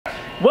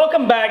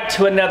Welcome back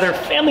to another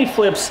Family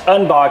Flips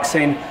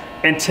unboxing,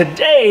 and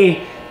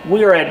today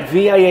we are at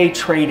VIA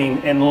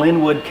Trading in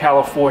Linwood,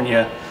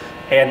 California,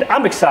 and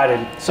I'm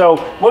excited. So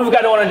what we've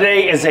got on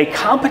today is a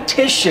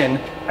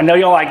competition, I know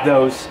y'all like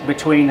those,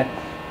 between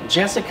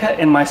Jessica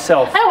and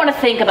myself. I don't want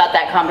to think about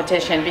that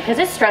competition because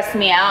it stressed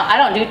me out. I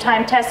don't do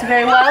time tests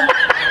very well.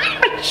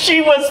 She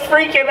was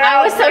freaking out.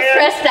 I was so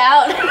stressed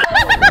out.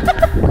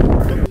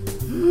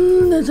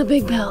 That's a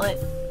big pallet.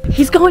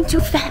 He's going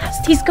too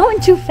fast. He's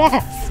going too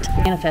fast.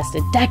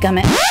 Manifested.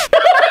 Dadgummit.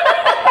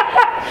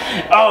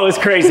 Oh, it's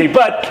crazy.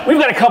 But we've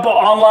got a couple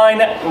online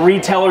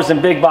retailers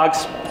and big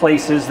box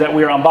places that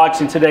we're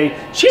unboxing today.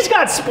 She's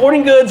got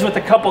sporting goods with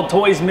a couple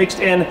toys mixed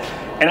in,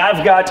 and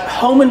I've got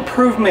home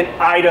improvement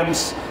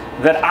items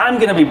that I'm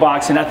going to be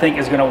boxing. I think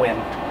is going to win.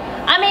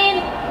 I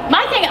mean,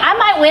 my thing, I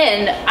might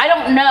win. I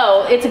don't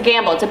know. It's a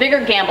gamble. It's a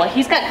bigger gamble.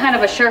 He's got kind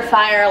of a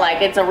surefire,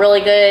 like it's a really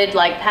good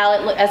like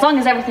pallet, as long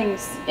as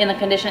everything's in the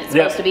condition it's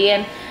supposed to be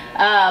in.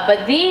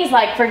 But these,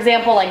 like for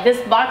example, like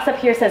this box up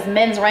here says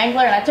men's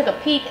Wrangler, and I took a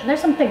peek, and there's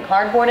something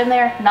cardboard in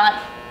there,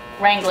 not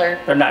Wrangler.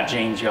 They're not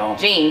jeans, y'all.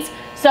 Jeans.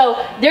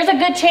 So there's a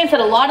good chance that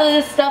a lot of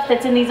this stuff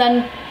that's in these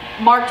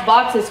unmarked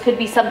boxes could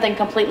be something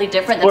completely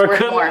different that's worth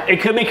more.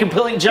 It could be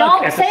complete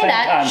junk at the same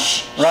time.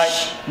 Shh, right?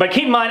 shh. But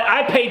keep in mind,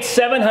 I paid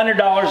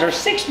 $700 or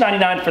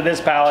 $6.99 for this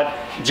pallet.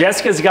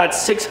 Jessica's got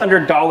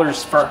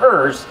 $600 for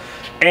hers.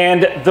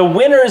 And the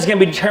winner is going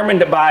to be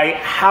determined by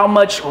how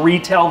much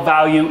retail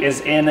value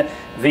is in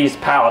these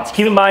pallets.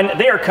 Keep in mind,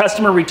 they are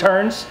customer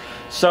returns.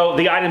 So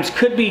the items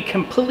could be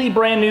completely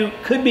brand new,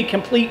 could be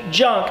complete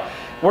junk.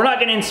 We're not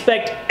going to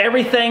inspect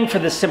everything for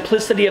the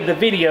simplicity of the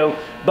video,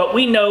 but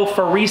we know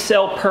for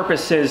resale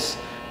purposes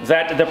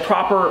that the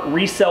proper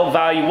resale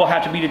value will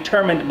have to be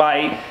determined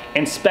by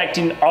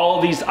inspecting all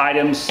of these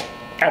items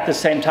at the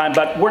same time,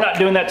 but we're not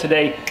doing that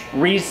today.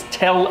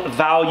 Retail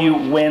value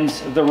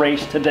wins the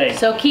race today.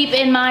 So keep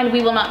in mind,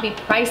 we will not be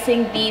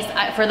pricing these.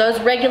 For those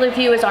regular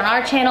viewers on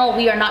our channel,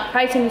 we are not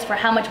pricing these for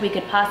how much we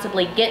could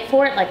possibly get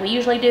for it like we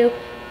usually do.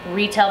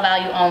 Retail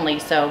value only.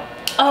 So,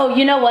 oh,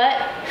 you know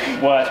what?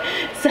 What?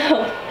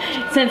 So,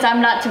 since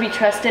I'm not to be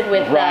trusted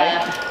with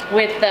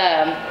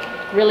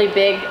really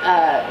big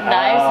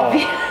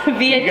knives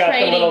via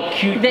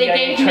trading, they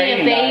gave me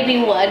a baby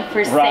one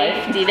for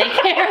safety. They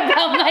care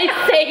about my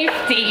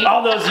safety.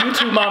 All those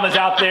YouTube mamas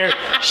out there,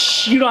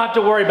 shh, you don't have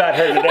to worry about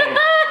her today.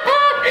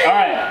 All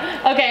right.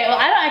 Okay, well,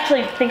 I don't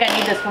actually think I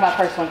need this for my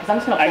first one because I'm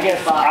just going to put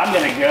this box. I'm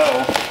going to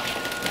go.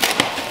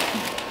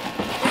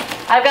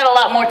 I've got a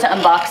lot more to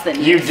unbox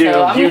than you do.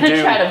 So I'm going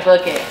to try to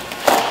book it.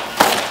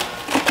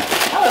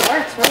 Oh, it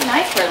works really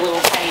nice for a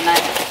little tiny knife.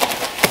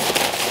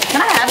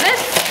 Can I have this?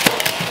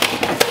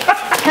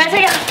 Can I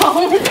take it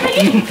home with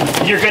me?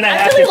 You're going to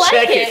have to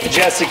check it,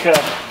 Jessica.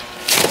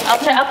 I'll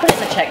put it in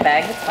the check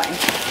bag. It's fine.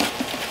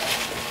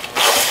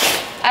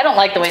 I don't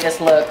like the way this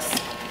looks.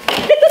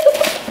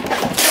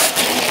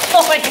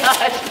 Oh my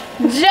gosh.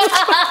 Joe!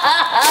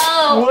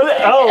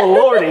 What? Oh,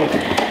 Lordy.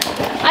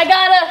 I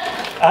gotta...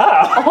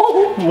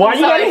 Oh, why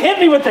you gotta hit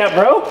me with that,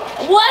 bro?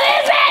 What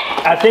is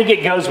it? I think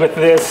it goes with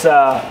this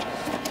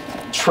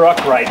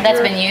truck right here. That's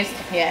been used?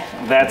 Yeah.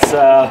 That's,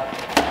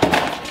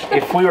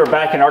 if we were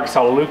back in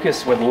Arkansas,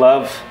 Lucas would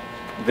love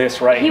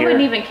this right here. He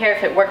wouldn't even care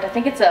if it worked. I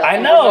think it's a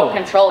remote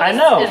control. I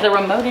know. Is the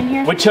remote in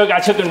here? I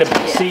took him to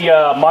see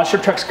Monster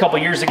Trucks a couple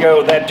years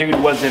ago. That dude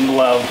was in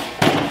love.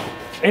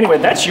 Anyway,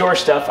 that's your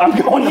stuff. I'm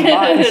going to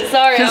mine.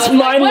 Sorry, because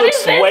mine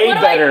looks way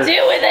better what do I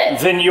do with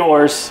it? than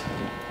yours.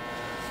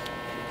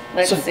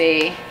 Let's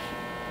see.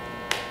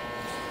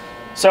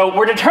 So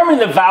we're determining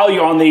the value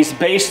on these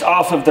based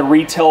off of the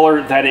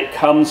retailer that it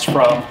comes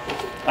from.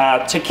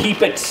 To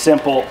keep it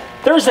simple,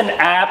 there's an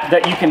app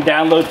that you can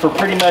download for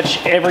pretty much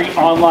every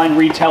online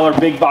retailer,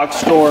 big box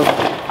store.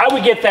 I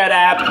would get that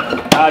app,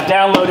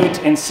 download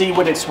it, and see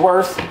what it's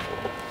worth.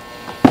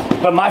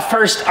 But my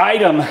first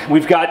item,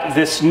 we've got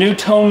this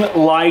Nutone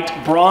Light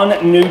Braun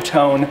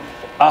Nutone,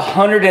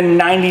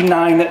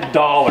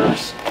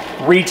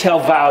 $199 retail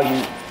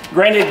value.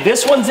 Granted,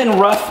 this one's in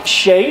rough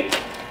shape,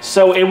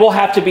 so it will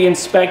have to be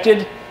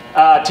inspected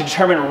to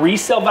determine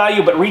resale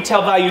value, but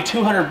retail value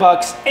 200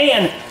 bucks,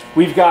 and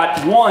we've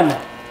got 1,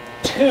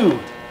 2,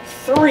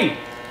 3,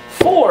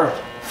 4,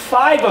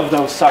 5 of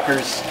those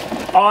suckers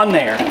on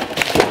there.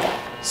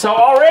 So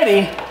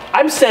already,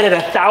 I'm set at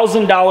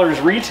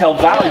 $1,000 retail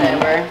value.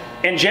 Whatever.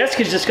 And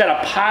Jessica's just got a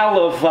pile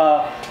of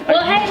well,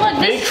 hey, look,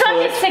 this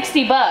truck is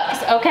 60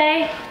 bucks,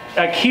 okay?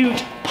 A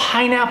cute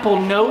pineapple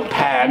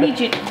notepad. I need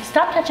you to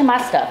stop touching my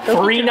stuff.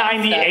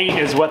 $3.98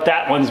 is what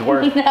that one's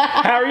worth.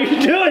 How are you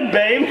doing,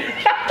 babe?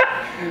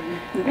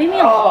 Leave me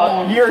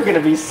alone. Oh, you're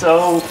gonna be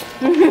so...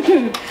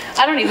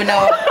 I don't even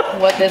know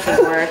what this is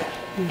worth.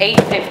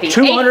 $8.50.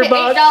 200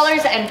 bucks.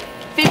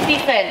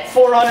 $8.50.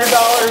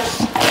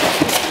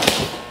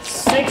 $400.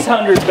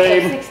 600,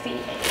 babe.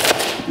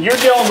 68. You're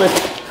dealing with...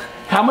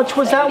 How much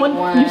was that one?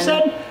 You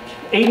said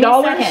 $8?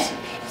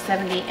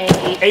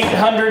 78.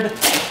 800.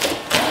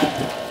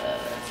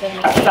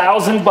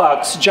 1,000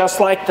 bucks, just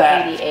like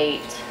that.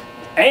 88.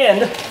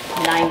 And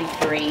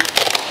 93.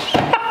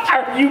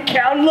 Are you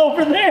counting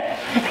over there?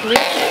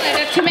 I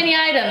got too many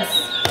items.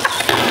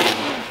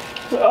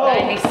 Oh,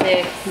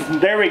 96.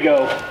 there we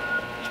go.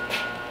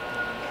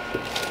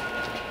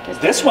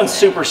 This one's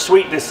super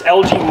sweet. This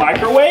LG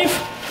microwave.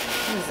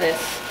 What is this?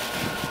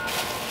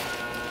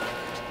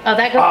 Oh,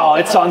 that goes. Oh,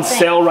 it's on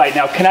sale right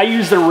now. Can I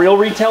use the real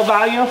retail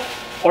value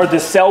or the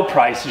sell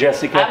price,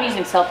 Jessica? I'm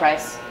using sell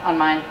price on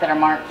mine that are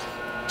marked.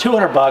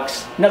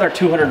 $200, another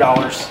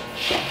 $200.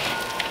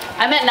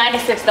 I'm at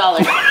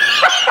 $96.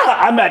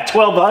 I'm at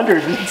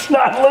 $1,200. It's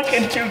not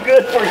looking too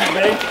good for you,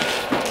 babe.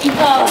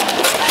 Oh.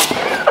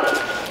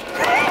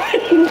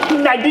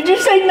 Now, did you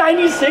say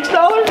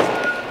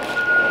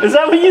 $96? Is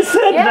that what you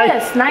said?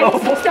 Yes,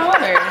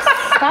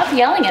 $96. Stop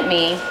yelling at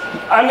me.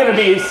 I'm gonna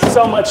be in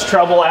so much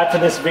trouble after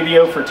this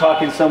video for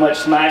talking so much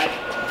smack.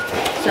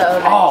 So.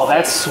 Oh,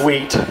 that's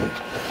sweet.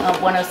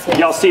 106.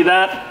 Y'all see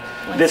that?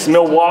 This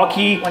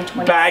Milwaukee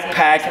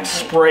backpack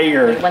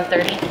sprayer.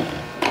 130.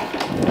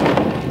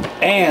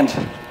 And,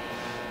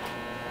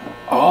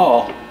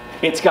 oh,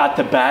 it's got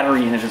the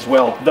battery in it as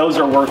well. Those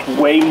are worth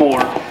way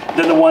more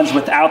than the ones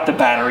without the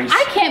batteries.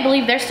 I can't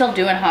believe they're still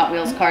doing Hot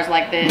Wheels cars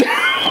like this.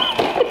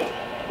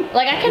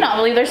 Like, I cannot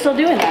believe they're still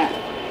doing that.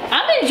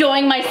 I'm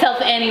enjoying myself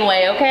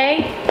anyway,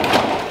 okay?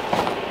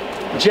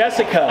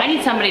 Jessica. I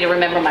need somebody to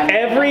remember my name.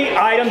 Every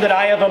item that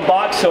I have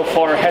unboxed so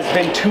far has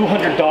been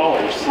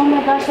 $200. Oh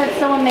my gosh, that's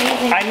so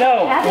amazing. I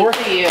know. Happy for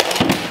you.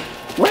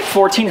 We're at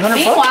 $1,400 bucks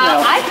Meanwhile,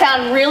 now. I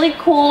found really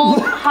cool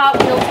Hot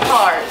Wheels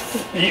cars.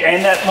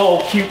 And that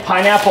little cute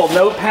pineapple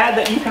notepad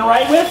that you can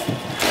write with?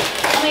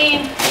 I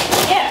mean,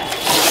 yeah,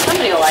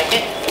 somebody will like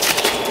it.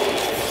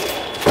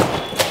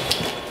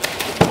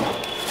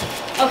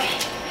 Okay,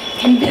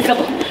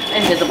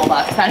 invisible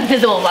box, not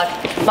invisible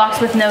box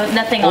with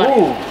nothing on it.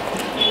 Ooh,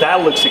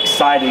 that looks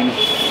exciting.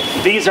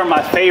 These are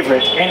my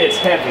favorite, and it's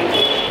heavy.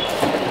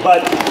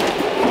 But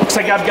looks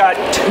like I've got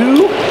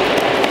 2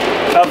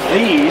 of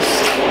these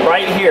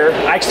right here.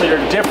 Actually,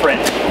 they're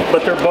different,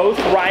 but they're both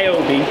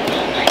Ryobi.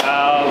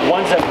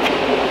 One's a...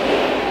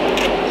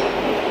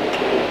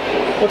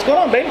 What's going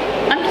on, babe?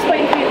 I'm just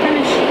waiting for you to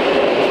finish.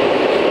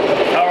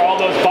 Are all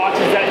those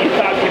boxes that you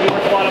thought could be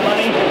worth a lot of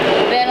money?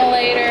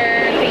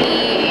 Ventilator,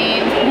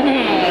 theme,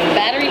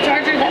 battery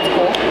charger, that's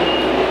cool.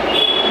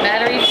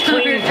 Battery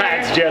charger. Cleaning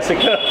pads,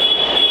 Jessica.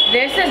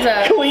 This is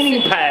a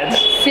cleaning pads.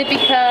 Sippy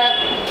cup.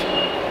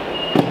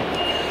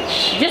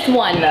 Just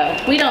one though.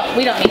 We don't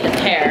need the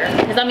pair.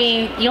 Because I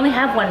mean, you only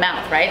have one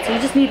mouth, right? So you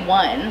just need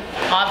one,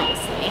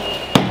 obviously.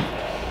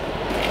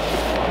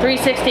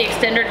 360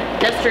 extender,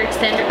 duster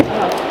extender.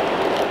 Oh.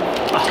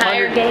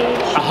 Tire gauge.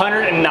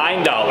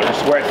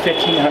 $109. We're at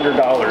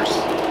 $1,500.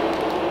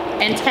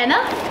 Antenna. I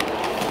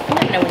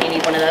don't know when you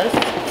need one of those.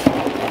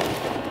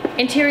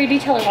 Interior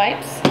detailer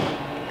wipes.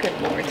 Good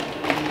lord.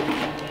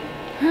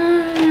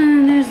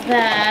 There's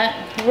that.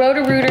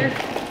 Roto-Rooter.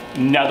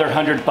 Another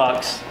 $100.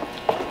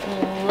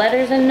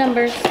 Letters and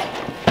numbers.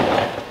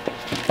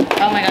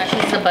 Oh my gosh,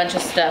 this is a bunch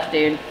of stuff,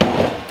 dude.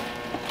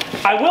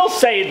 I will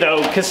say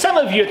though, because some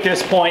of you at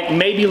this point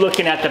may be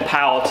looking at the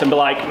pallets and be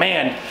like,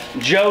 man,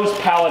 Joe's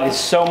pallet is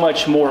so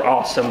much more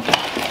awesome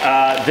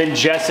than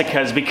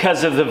Jessica's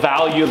because of the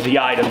value of the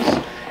items.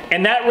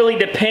 And that really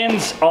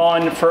depends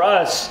on, for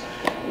us,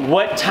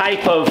 what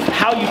type of,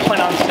 how you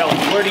plan on selling,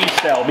 where do you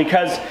sell?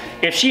 Because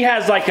if she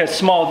has like a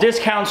small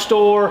discount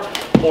store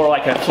or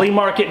like a flea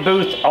market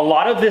booth, a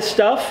lot of this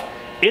stuff,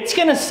 it's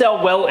gonna sell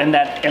well in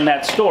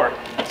that store.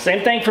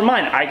 Same thing for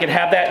mine. I could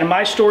have that in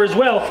my store as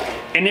well,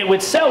 and it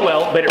would sell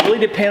well, but it really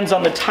depends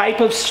on the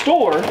type of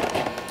store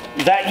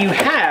that you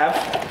have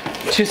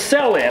to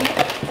sell in.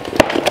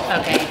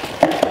 Okay,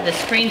 the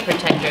screen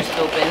protector's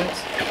opened.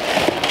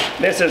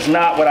 This is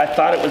not what I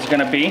thought it was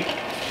gonna be.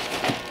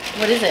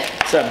 What is it?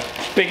 It's the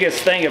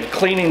biggest thing of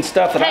cleaning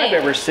stuff that I've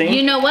ever seen.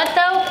 You know what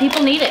though?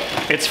 People need it.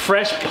 It's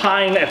fresh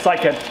pine. It's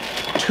like a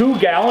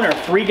 2-gallon or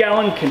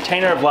 3-gallon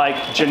container of like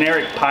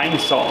generic pine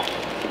salt.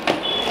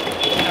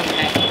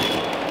 Okay.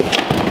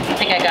 I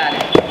think I got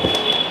it.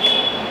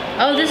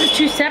 Oh, this is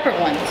 2 separate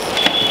ones.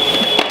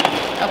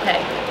 Okay.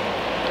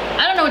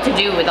 I don't know what to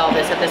do with all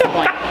this at this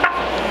point.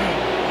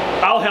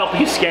 I'll help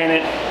you scan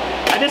it.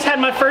 I just had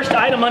my first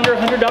item under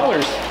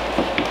 $100.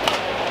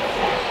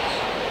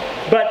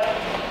 But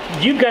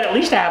you've got at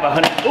least to have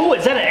 100. Ooh,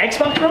 is that an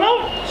Xbox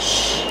remote?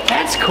 Shh,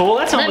 that's cool.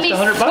 That's almost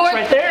 $100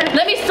 right there.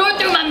 Let me sort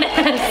through my mess.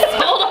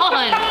 Hold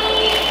on.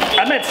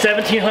 I'm at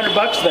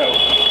 $1,700 though.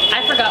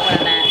 I forgot what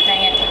I'm at.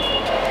 Dang it.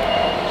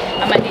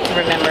 I might need to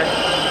remember.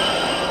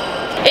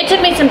 It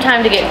took me some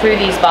time to get through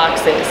these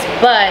boxes,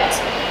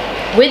 but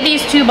with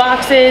these 2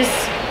 boxes,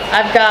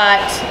 I've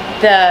got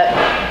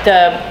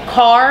the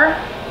car,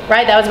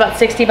 right? That was about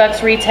 60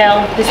 bucks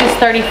retail. This was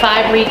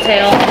 35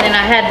 retail. And then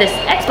I had this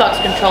Xbox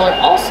controller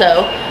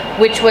also,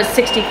 which was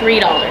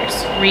 $63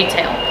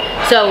 retail.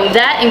 So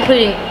that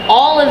including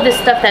all of the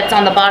stuff that's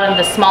on the bottom,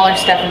 the smaller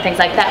stuff and things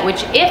like that,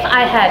 which if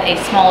I had a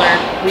smaller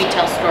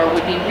retail store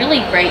would be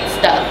really great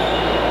stuff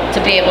to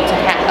be able to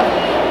have.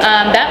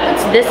 That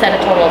puts this at a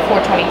total of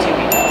 $422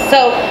 retail.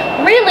 So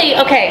really,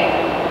 okay,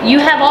 you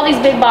have all these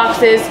big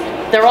boxes.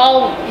 they're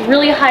all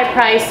really high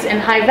price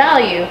and high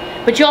value,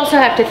 but you also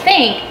have to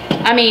think,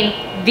 I mean,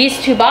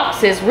 these 2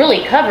 boxes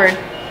really covered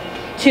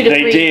 2 to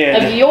 3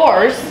 of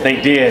yours.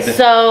 They did.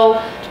 So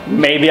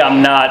maybe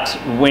I'm not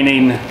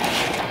winning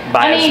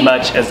by as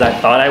much as I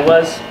thought I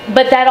was.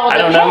 But that all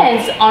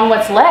depends on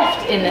what's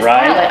left in this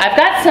pallet. I've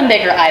got some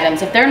bigger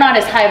items. If they're not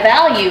as high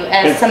value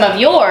as some of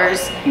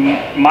yours.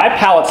 My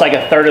pallet's like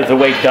 1/3 of the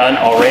way done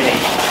already.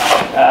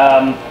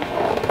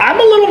 I'm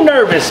a little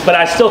nervous, but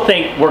I still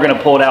think we're gonna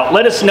pull it out.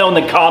 Let us know in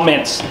the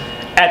comments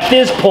at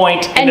this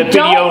point in the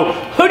video,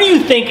 who do you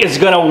think is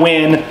gonna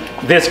win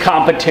this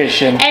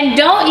competition? And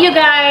don't you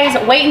guys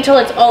wait until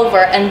it's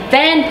over and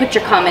then put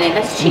your comment in.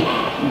 That's cheating.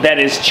 That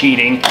is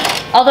cheating.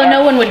 Although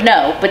no one would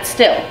know, but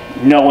still.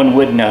 No one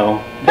would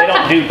know. They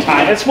don't do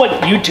time. That's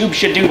what YouTube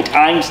should do,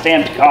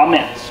 time-stamped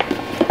comments.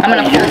 I'm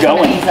gonna pull some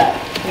of these up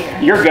here.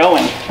 You're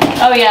going.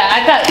 Oh yeah,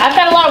 I've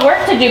got a lot of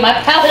work to do. My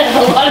palette has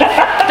a lot of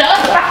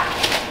stuff.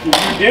 You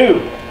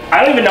do. I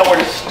don't even know where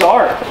to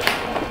start.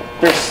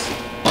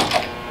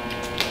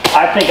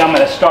 I think I'm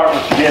gonna start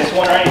with this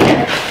one right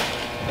here.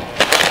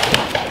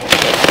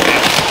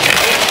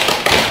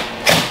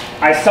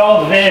 I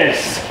saw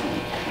this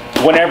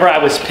whenever I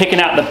was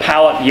picking out the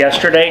pallet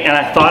yesterday, and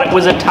I thought it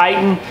was a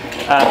Titan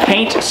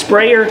paint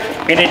sprayer,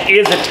 and it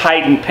is a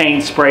Titan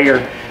paint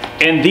sprayer.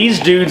 And these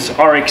dudes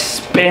are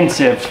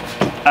expensive.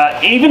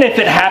 Even if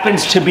it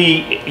happens to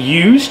be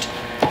used,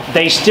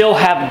 they still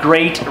have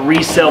great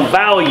resale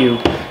value,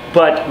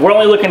 but we're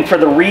only looking for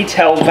the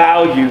retail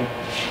value.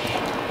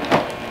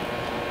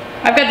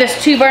 I've got this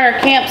 2-burner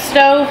camp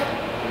stove.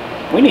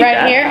 We need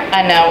that. Here.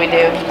 I know we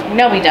do.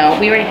 No, we don't.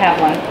 We already have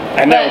one.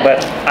 I know,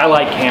 but I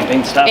like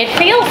camping stuff. It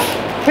feels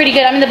pretty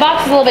good. I mean, the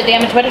box is a little bit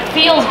damaged, but it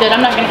feels good.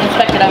 I'm not going to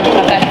inspect it. I've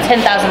got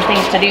 10,000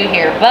 things to do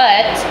here,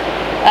 but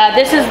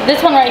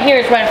this one right here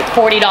is running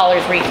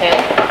 $40 retail.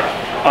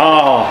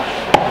 Oh.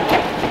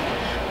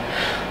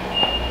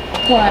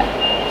 What?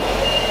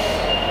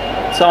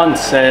 It's on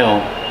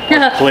sale.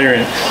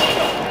 Clearance.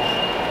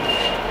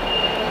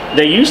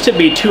 They used to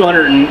be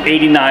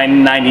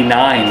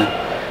 $289.99,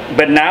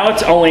 but now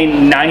it's only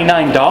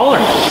 $99.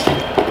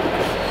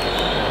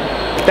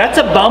 That's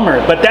a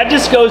bummer, but that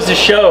just goes to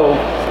show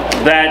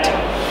that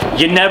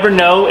you never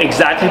know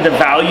exactly the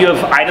value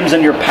of items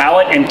on your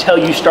pallet until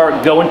you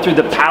start going through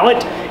the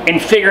pallet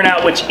and figuring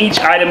out which each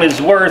item is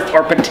worth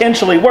or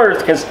potentially worth,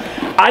 because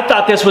I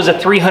thought this was a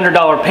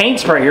 $300 paint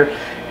sprayer,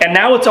 and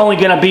now it's only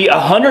going to be a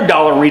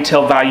 $100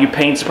 retail value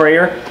paint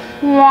sprayer.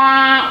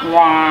 Wah,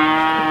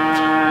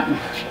 wah.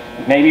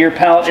 Maybe your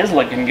palette is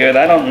looking good.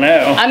 I don't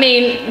know. I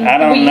mean, I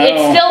don't know.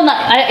 It's still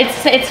not.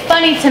 It's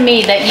funny to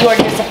me that you are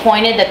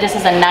disappointed that this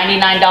is a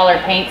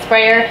 $99 paint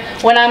sprayer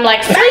when I'm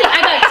like, sweet,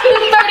 I got 2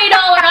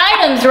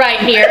 $30 items right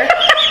here.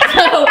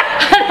 So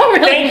I don't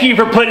really. Thank you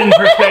for putting in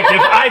perspective.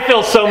 I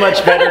feel so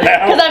much better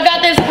now. Because I've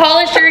got this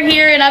polisher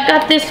here and I've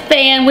got this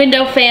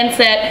window fan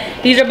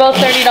set. These are both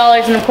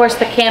 $30, and of course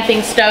the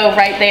camping stove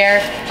right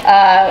there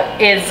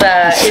is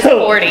 $40.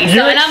 So,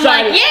 and I'm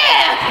like,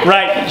 yeah.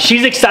 Right.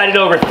 She's excited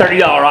over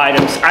 $30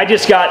 items. I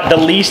just got the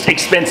least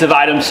expensive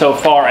item so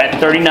far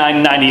at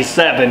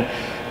 $39.97.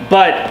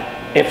 But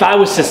if I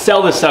was to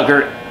sell this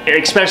sucker,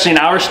 especially in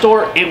our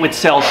store, it would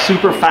sell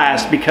super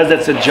fast because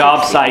it's a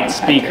job site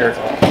speaker.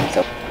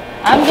 So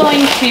I'm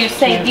going to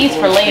save these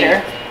for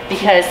later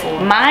because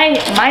my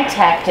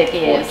tactic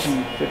is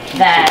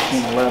that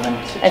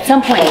at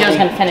some point Joe's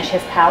going to finish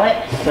his pallet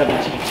and he's going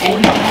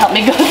to help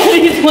me go through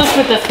these ones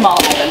with the small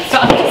items. So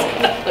I'm just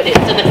going to put it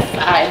to the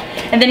side.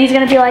 And then he's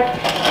going to be like,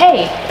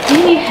 hey, do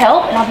you need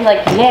help? And I'll be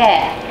like,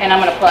 yeah. And I'm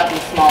going to pull out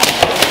these small ones.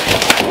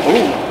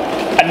 Ooh,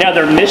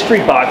 another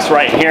mystery box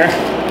right here.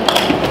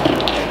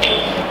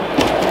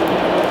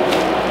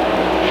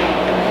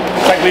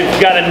 Like we've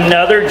got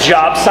another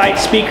job site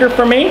speaker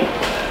for me,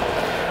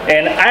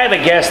 and I have a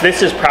guess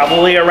this is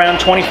probably around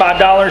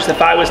 $25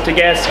 if I was to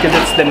guess, because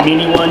it's the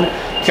mini one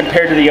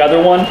compared to the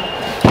other one.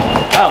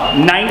 Oh,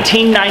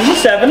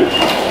 $19.97.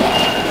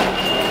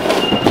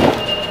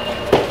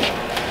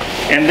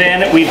 And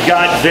then we've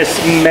got this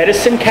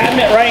medicine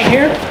cabinet right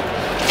here,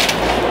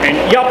 and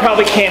y'all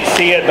probably can't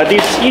see it, but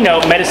these, you know,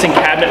 medicine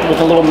cabinet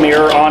with a little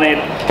mirror on it.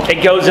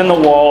 It goes in the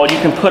wall. You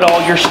can put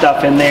all your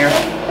stuff in there.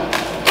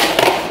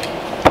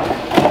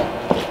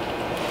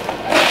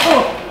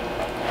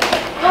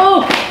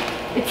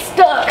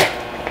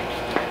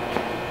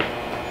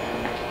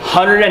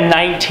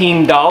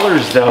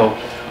 $119 though.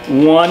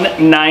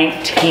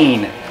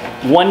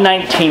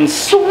 $119.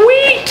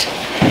 Sweet!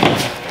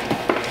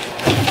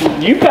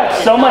 You've got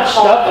so much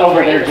stuff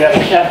over there,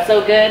 Jessica.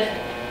 So good.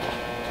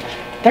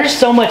 There's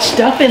so much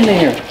stuff in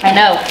there. I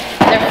know.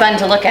 They're fun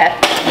to look at.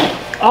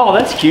 Oh,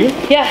 that's cute.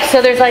 Yeah,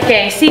 so there's like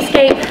a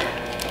seascape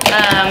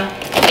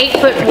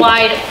 8-foot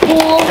wide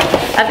pool.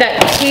 I've got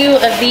 2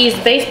 of these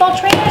baseball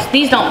trainers.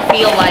 These don't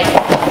feel like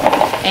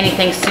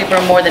anything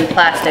super more than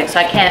plastic, so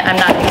I'm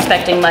not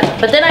expecting much.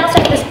 But then I also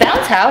have this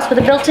bounce house with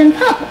a built-in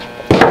pump.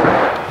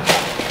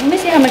 Let me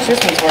see how much this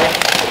one's worth.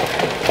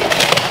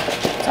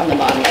 It's on the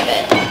bottom of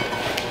it.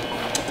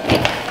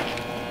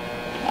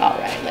 All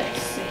right,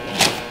 let's see.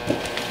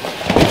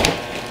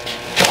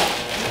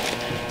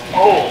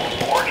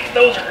 Oh, Lordy,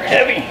 those are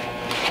heavy.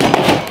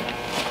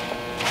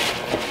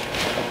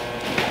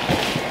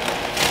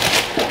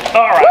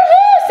 All right.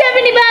 Woohoo!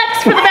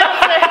 $70 for the bouncer.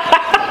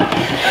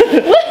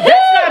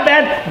 That's not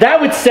bad.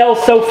 That would sell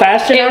so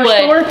fast in our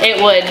store.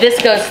 It would.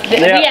 This goes.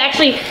 Yeah. We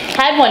actually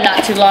had one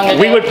not too long ago.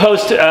 We would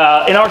post in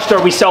our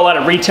store. We sell a lot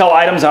of retail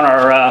items on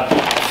our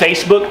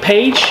Facebook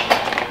page,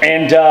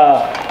 and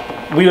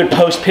we would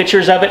post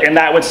pictures of it, and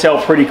that would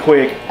sell pretty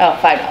quick. Oh,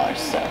 $5.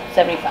 So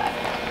 $75.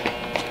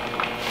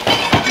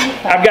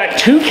 I've got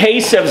two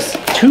cases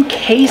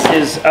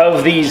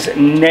of these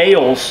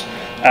nails,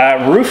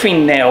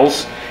 roofing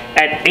nails,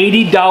 at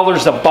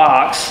 $80 a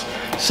box.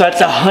 So that's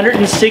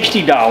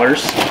 $160.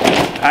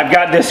 I've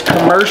got this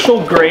commercial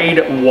grade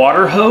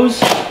water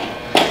hose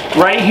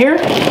right here.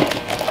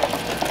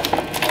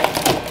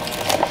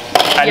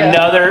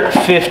 Another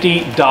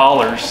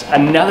 $50.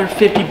 Another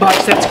 50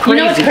 bucks. That's crazy. You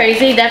know what's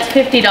crazy? That's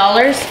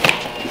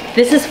 $50.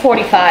 This is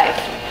 $45.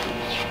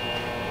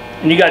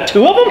 And you got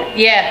two of them?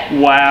 Yeah.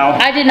 Wow.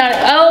 I did not.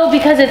 Oh,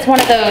 because it's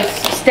one of those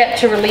step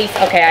to release.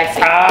 Okay, I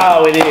see.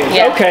 Oh, it is.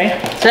 Yeah. Okay.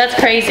 So that's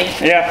crazy.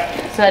 Yeah.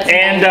 So that's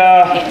and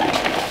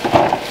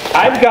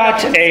I've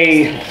got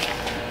a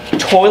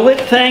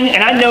toilet thing,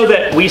 and I know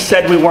that we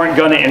said we weren't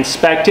going to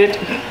inspect it,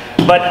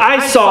 but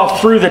I saw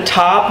through the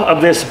top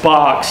of this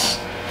box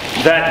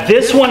that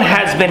this one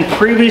has been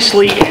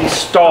previously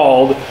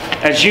installed.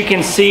 As you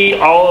can see,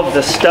 all of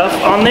the stuff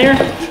on there,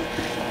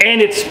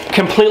 and it's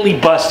completely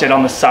busted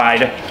on the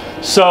side.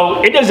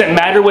 So it doesn't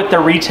matter what the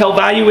retail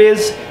value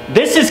is.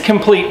 This is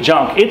complete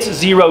junk. It's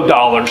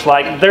 $0.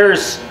 Like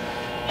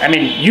I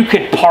mean, you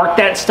could park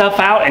that stuff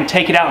out and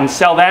take it out and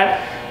sell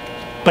that,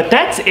 but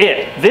that's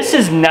it. This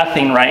is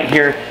nothing right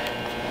here.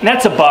 And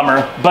that's a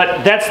bummer,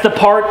 but that's the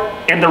part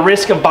and the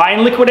risk of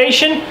buying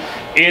liquidation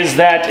is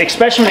that,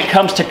 especially when it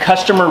comes to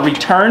customer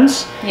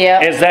returns,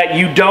 is that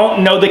you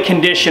don't know the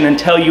condition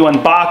until you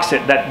unbox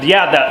it. That,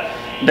 yeah,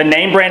 the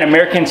name brand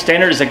American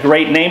Standard is a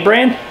great name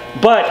brand,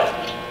 but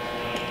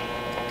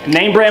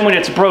name brand when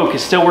it's broke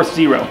is still worth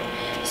 $0.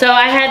 So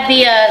I had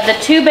the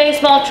two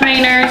baseball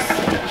trainers,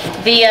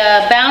 the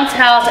bounce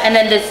house, and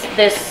then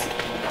this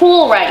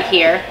pool right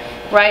here,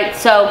 right?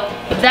 So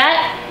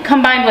that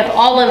combined with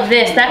all of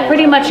this, that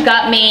pretty much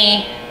got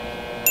me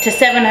to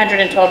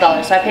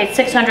 $712. So I paid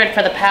 $600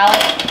 for the pallet.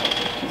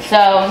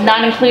 So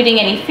not including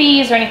any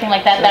fees or anything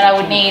like that I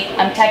would need.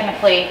 I've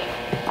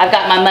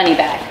got my money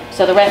back.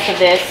 So the rest of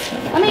this,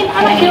 I mean,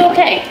 I might do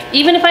okay.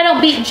 Even if I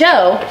don't beat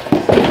Joe,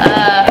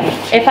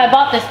 if I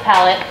bought this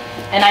pallet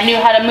and I knew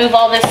how to move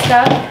all this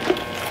stuff,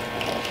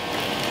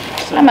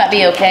 I might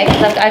be okay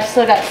because I've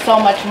still got so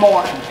much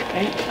more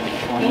in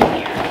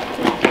here.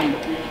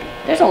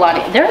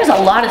 There is a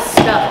lot of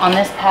stuff on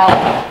this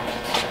pallet.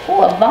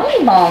 Oh, a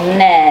volleyball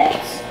net.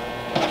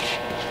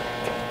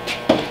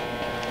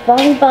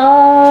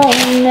 Volleyball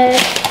net.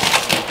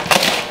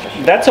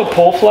 That's a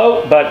pull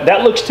float, but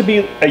that looks to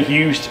be a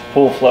used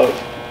pull float.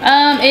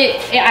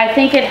 I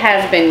think it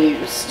has been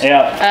used.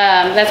 Yeah.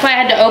 That's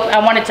why I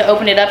wanted to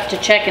open it up to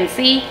check and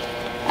see.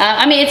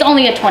 I mean, it's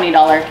only a $20.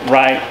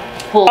 Right.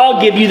 I'll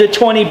give you the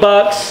 20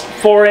 bucks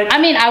for it. I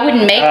mean, I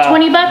wouldn't make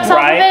 20 bucks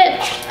off of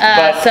it.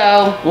 But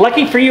so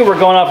lucky for you, we're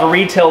going off of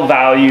retail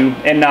value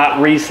and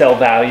not resale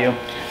value.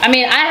 I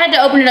mean, I had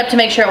to open it up to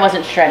make sure it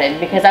wasn't shredded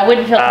because I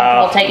wouldn't feel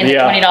comfortable taking the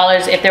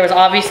 $20 if there was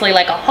obviously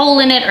like a hole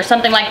in it or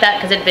something like that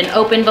because it had been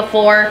opened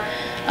before.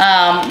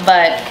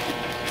 But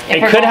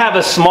it could have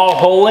a small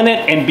hole in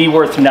it and be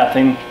worth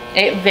nothing.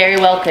 It very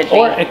well could be.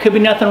 Or it could be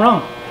nothing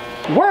wrong.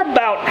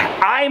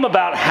 I'm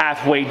about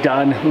halfway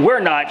done.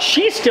 We're not.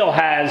 She still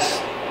has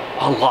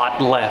a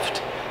lot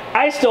left.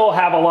 I still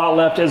have a lot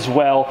left as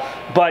well.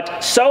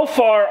 But so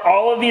far,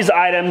 all of these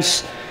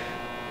items,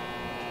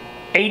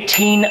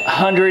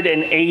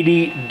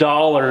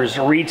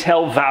 $1,880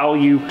 retail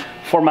value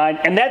for mine,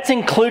 and that's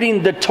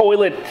including the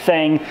toilet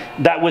thing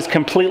that was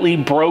completely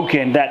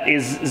broken. That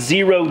is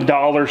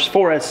 $0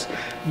 for us.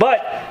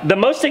 But the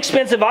most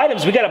expensive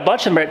items, we got a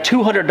bunch of them at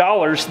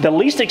 $200. The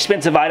least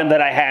expensive item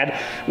that I had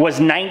was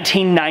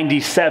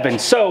 $19.97.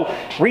 So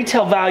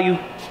retail value,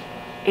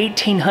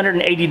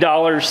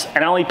 $1,880,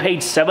 and I only paid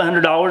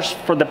 $700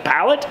 for the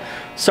pallet.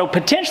 So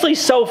potentially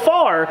so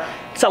far,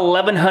 it's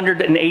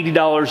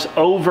 $1,180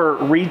 over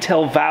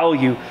retail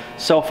value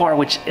so far,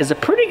 which is a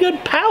pretty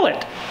good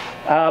pallet.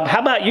 How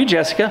about you,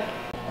 Jessica?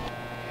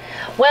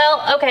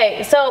 Well,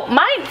 okay, so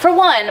mine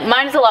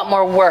is a lot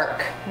more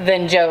work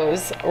than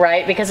Joe's,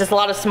 right? Because it's a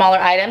lot of smaller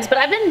items, but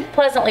I've been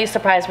pleasantly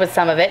surprised with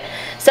some of it.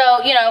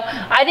 So, you know,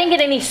 I didn't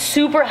get any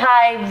super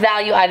high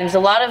value items. A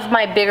lot of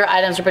my bigger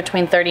items are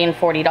between $30 and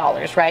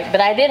 $40, right?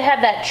 But I did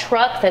have that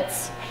truck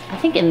that's, I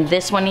think in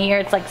this one here,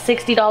 it's like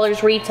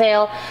 $60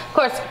 retail. Of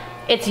course,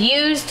 it's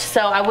used,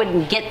 so I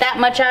wouldn't get that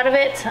much out of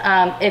it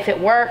if it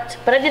worked.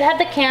 But I did have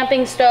the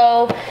camping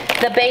stove,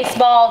 the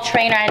baseball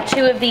trainer. I had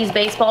two of these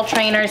baseball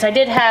trainers. I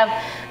did have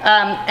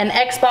an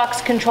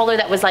Xbox controller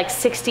that was like I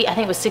think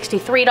it was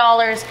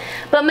 $63.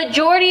 But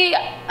majority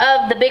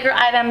of the bigger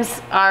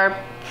items are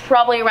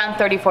probably around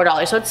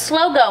 $34. So it's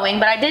slow going,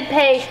 but I did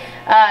pay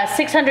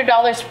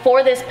 $600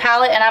 for this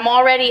pallet, and I'm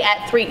already at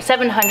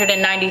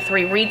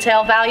 $793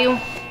 retail value.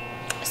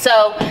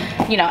 So,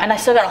 you know, and I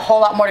still got a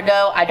whole lot more to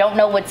go. I don't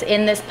know what's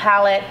in this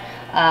pallet.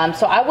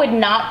 So I would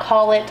not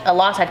call it a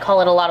loss. I'd call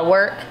it a lot of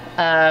work.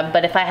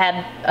 But if I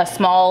had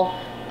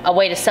a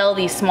way to sell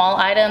these small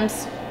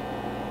items,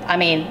 I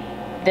mean,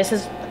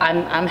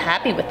 I'm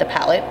happy with the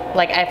pallet.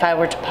 Like if I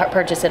were to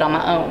purchase it on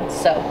my own.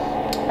 So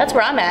that's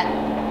where I'm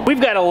at. We've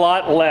got a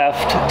lot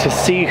left to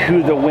see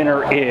who the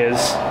winner is.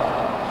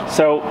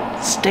 So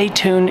stay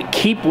tuned,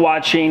 keep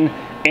watching.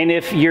 And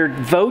if your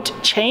vote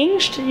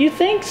changed, you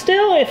think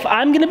still, if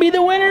I'm gonna be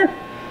the winner,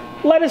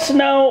 let us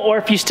know. Or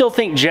if you still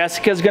think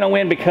Jessica's gonna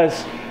win,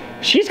 because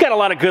she's got a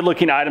lot of good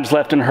looking items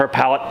left in her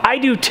pallet. I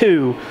do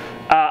too.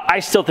 I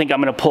still think I'm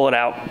gonna pull it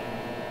out.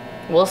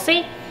 We'll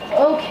see.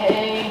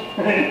 Okay,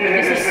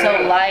 this is so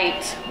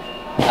light.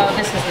 Oh,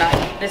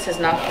 this is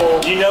not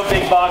cool. You know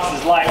big box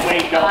is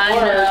lightweight, don't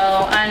worry.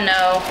 I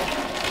know.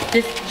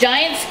 This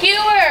giant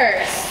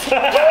skewers.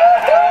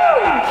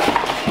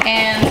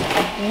 And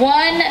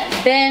one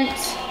bent,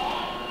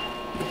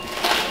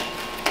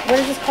 what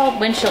is this called?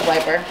 Windshield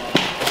wiper.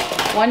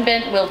 One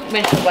bent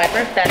windshield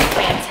wiper. That's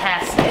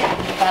fantastic.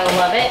 I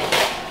love it.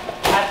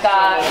 I've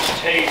got,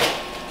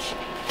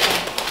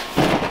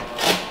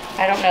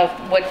 I don't know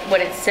if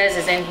what it says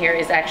is in here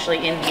is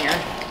actually in here.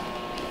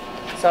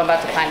 So I'm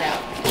about to find out.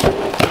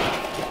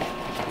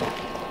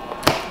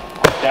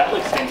 That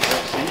looks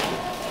interesting.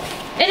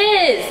 It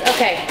is.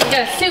 Okay, we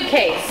got a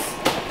suitcase.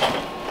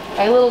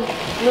 A little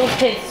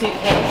kid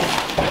suitcase.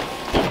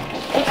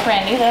 It's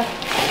brand new though.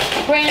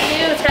 Brand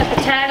new. It's got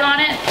the tag on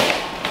it.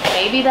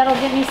 Maybe that'll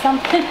give me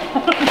something. I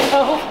don't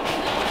know.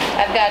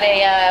 I've got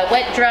a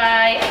wet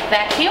dry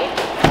vacuum.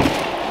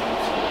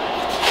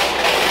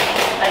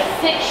 A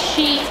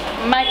 6-sheet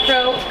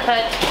micro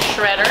cut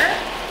shredder.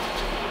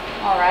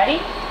 Alrighty.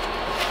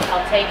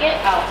 I'll take it.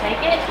 I'll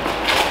take it.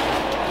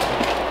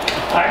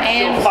 I'm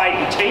still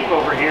fighting tape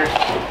over here.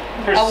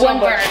 There's a so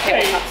 1-burner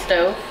tabletop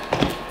stove.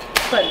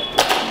 Put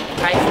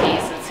ice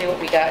these and see what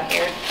we got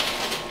here.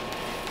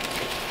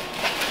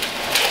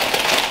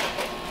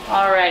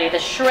 Alrighty, the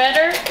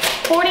shredder,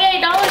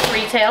 $48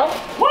 retail.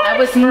 What? That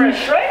was for a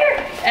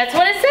shredder? That's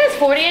what it says,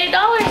 $48.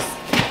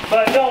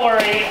 But don't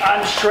worry,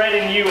 I'm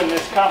shredding you in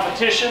this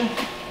competition.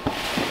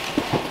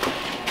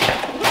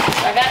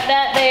 I got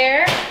that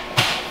there.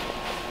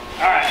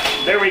 All right,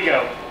 there we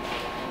go.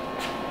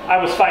 I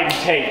was fighting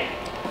tape.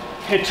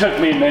 It took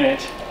me a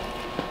minute.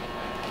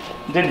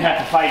 Didn't have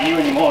to fight you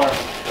anymore.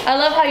 I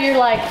love how you're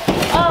like,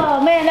 oh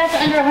man, that's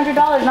under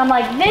 $100. And I'm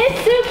like, this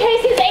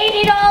suitcase is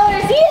 $80,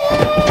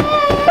 yeah!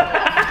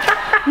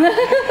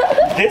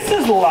 This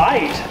is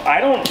light.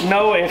 I don't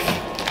know if,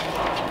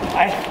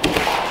 I'm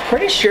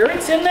pretty sure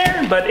it's in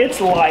there, but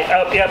it's light.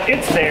 Oh, yep,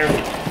 it's there.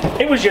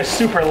 It was just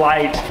super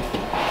light.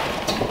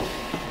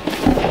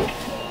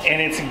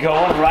 And it's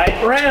going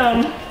right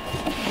round.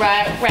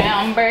 Right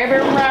round, baby,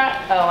 right.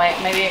 Oh wait,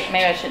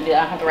 maybe I shouldn't do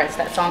that. I have to write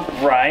that song.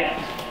 Right.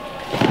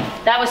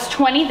 That was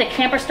 20, the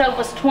camper stove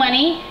was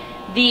 20,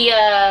 the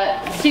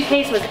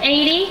suitcase was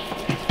 80,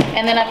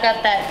 and then I've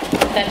got that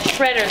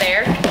shredder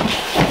there.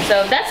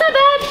 So that's not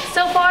bad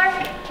so far,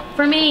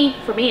 for me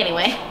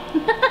anyway.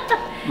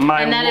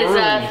 And that is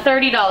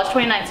 $30,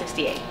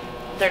 $29.68,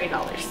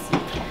 $30.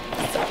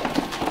 So, I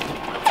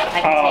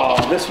can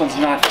take it. This one's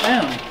not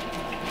found.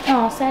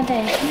 Oh, sad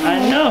day.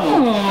 I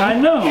know,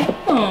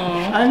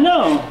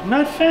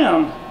 not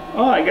found.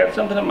 Oh, I got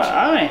something in my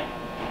eye.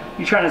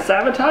 You trying to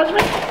sabotage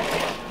me?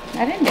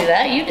 I didn't do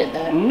that, you did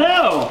that.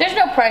 No. There's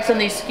no price on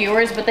these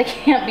skewers, but they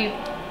can't be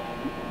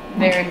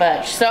very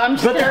much. So I'm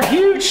just they're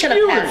huge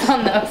skewers. gonna pass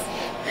on those.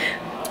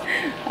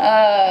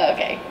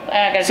 Okay,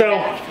 I gotta do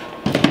that.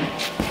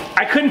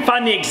 I couldn't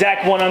find the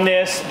exact one on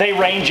this. They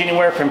range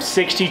anywhere from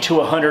 60 to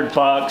 100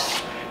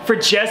 bucks. For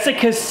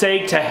Jessica's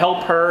sake, to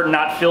help her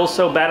not feel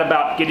so bad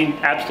about getting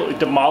absolutely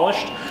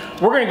demolished,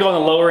 we're gonna go on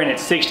the lower end at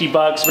 60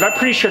 bucks, but I'm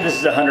pretty sure this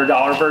is a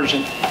 $100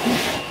 version.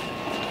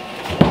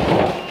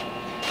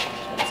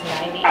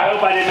 I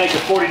hope I didn't make a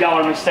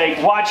 $40 mistake.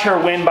 Watch her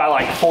win by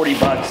like 40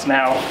 bucks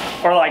now,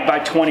 or like by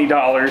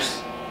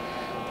 $20.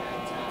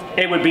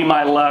 It would be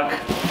my luck.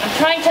 I'm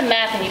trying to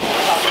math and you keep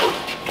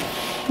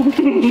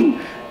talking.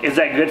 Is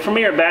that good for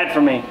me or bad for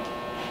me?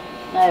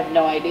 I have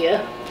no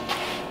idea.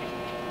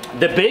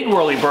 The big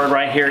whirly bird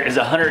right here is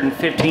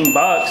 115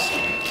 bucks.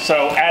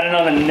 So adding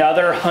on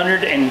another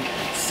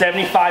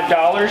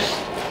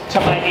 $175 to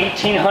my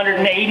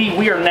 1,880,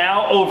 we are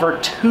now over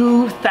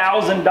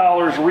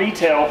 $2,000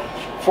 retail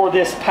for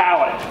this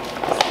pallet.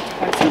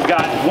 We've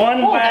got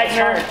one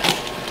Wagner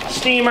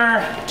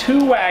steamer,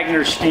 2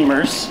 Wagner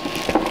steamers.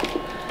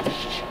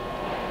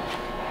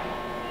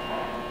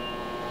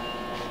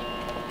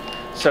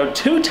 So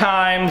 2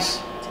 times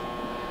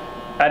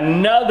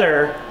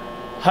another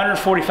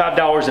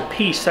 $145 a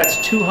piece. That's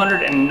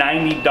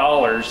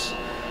 $290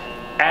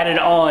 added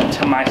on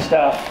to my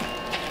stuff.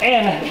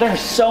 And there's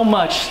so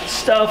much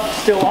stuff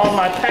still on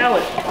my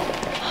pallet.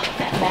 Oh,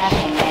 that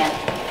mathing, man.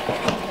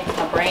 It makes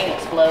my brain brain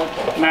explode.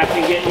 Math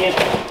been getting you?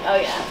 Oh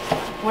yeah.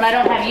 When I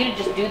don't have you to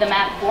just do the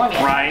math for me, I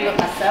have to do it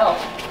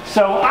myself.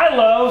 So I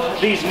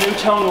love these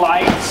new-tone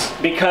lights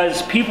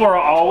because people are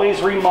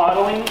always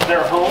remodeling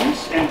their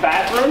homes and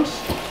bathrooms,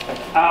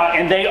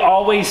 and they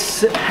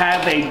always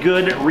have a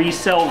good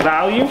resale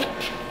value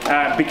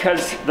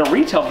because the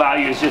retail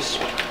value is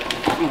just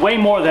way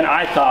more than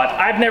I thought.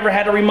 I've never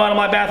had to remodel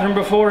my bathroom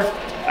before.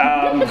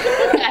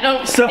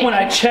 So when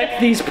I check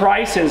these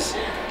prices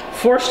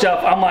for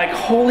stuff, I'm like,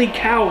 holy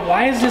cow,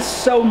 why is this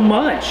so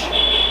much?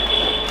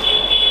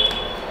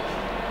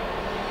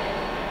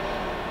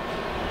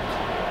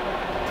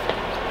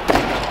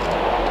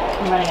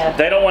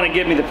 They don't want to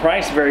give me the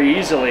price very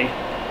easily.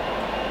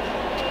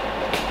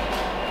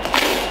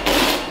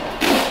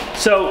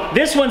 So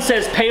this one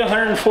says pay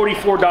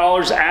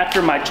 $144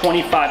 after my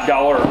 $25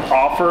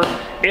 offer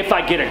if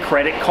I get a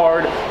credit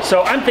card.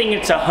 So I'm thinking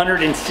it's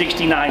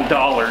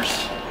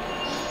 $169.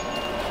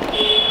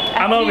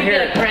 I'm over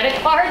here. Get a credit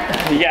card?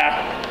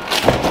 Yeah.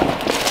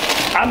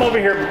 I'm over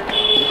here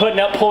pulling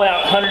out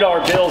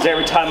 $100 bills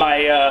every time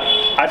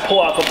I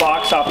pull out the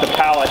box off the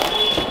pallet,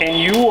 and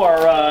you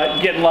are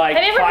getting like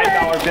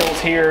 $5 bills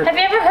here. Have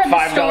you ever heard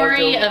the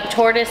story of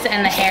tortoise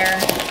and the hare?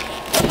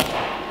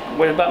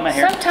 What about my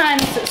hair?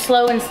 Sometimes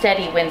slow and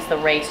steady wins the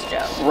race,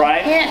 Joe.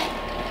 Right. You can't.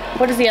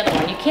 What is the other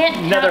one? You can't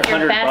count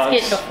your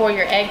basket before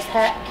your eggs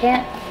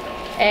can't.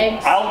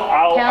 Eggs.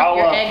 I'll count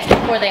your eggs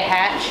before they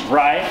hatch.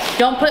 Right.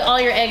 Don't put all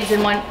your eggs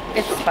in one.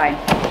 It's fine.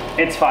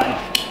 It's fine.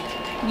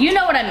 You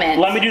know what I meant.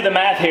 Let me do the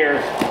math here.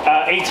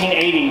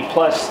 $18.80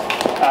 plus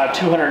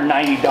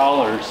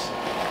 $290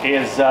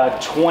 is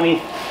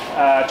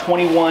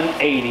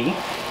 $21.80,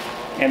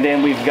 and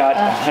then we've got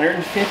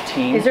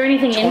 $115. Is there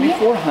anything in here?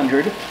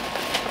 $2,400.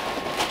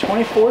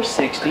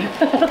 $24.60.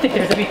 I don't think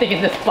there's anything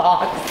in this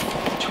box.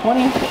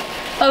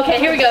 Okay,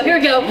 here we go. Here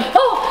we go.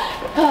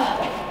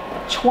 Oh.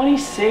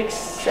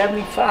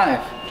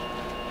 $26.75.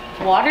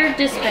 Water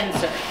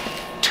dispenser.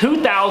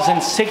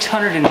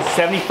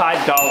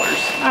 $2,675.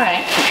 All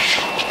right.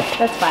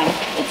 That's fine.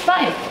 It's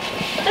fine.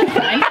 That's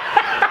fine.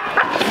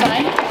 It's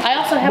fine. I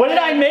also have. What did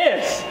I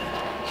miss?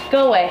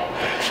 Go away.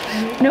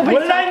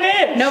 What did I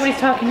miss? Nobody's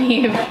talking to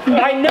you.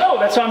 I know.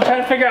 That's why I'm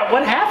trying to figure out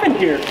what happened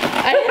here.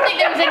 I didn't think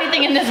there was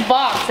anything in this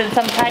box and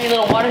some tiny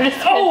little water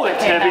dispenser. Oh,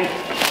 it's heavy.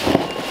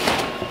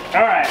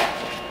 All right.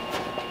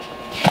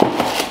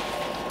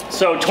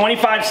 So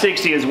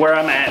 $25.60 is where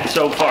I'm at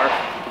so far.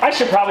 I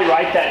should probably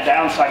write that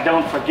down so I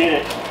don't forget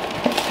it.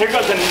 Here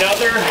goes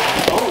another.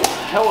 Oh,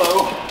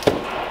 hello.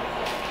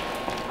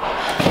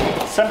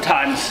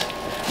 Sometimes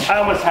I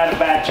almost had a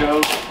bad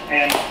joke,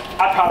 and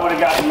I probably would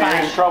have gotten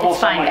Mary's trouble,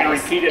 so I'm not going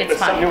to repeat it. But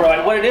some people were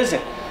like, what is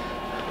it?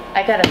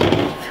 I got a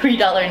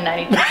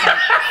 $3.90.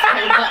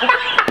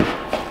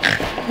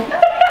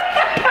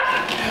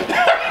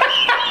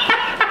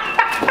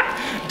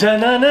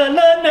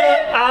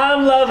 Da-na-na-na-na,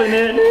 I'm loving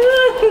it.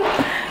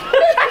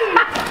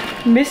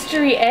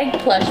 Mystery egg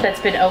plush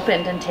that's been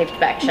opened and taped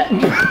back shut.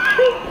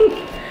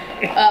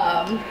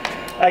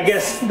 I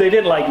guess they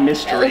didn't like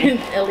mystery.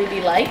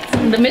 LED lights.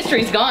 The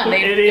mystery's gone.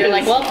 They're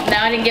like, well,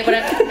 now I didn't get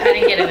I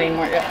didn't get it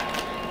anymore.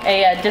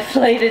 A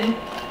deflated.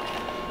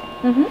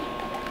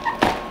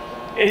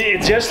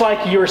 It's just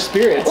like your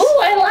spirits. Ooh,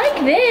 I like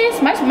this.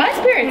 My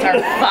spirits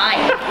are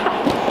fine.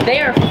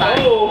 They are fine.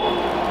 Oh,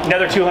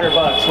 another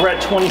 $200. We're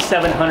at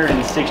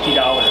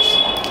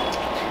 $2,760.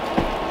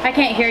 I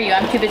can't hear you.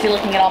 I'm too busy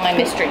looking at all my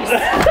mysteries.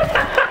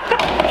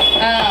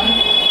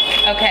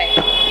 Okay.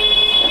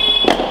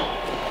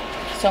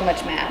 So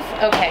much math.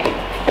 Okay.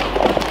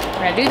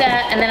 We're gonna do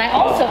that, and then I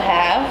also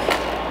have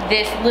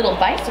this little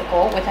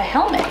bicycle with a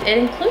helmet. It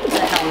includes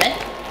a helmet.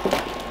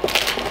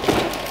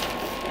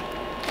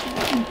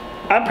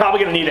 I'm probably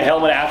gonna need a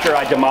helmet after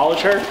I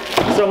demolish her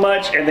so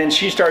much, and then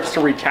she starts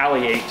to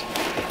retaliate.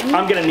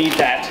 I'm gonna need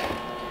that.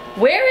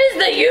 Where is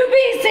the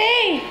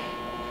UBC?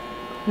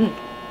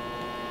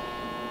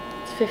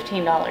 It's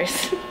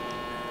 $15.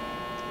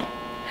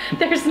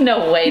 There's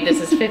no way this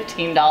is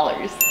 $15.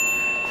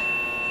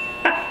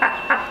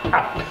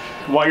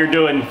 While you're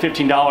doing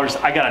 $15,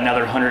 I got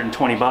another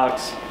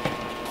 $120.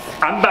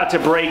 I'm about to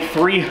break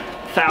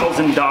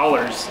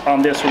 $3,000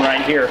 on this one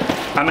right here.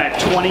 I'm at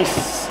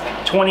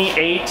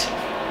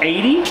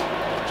 $28.80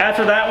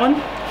 after that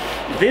one.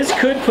 This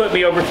could put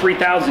me over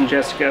 $3,000,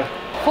 Jessica.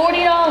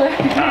 $40.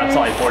 No, it's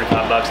only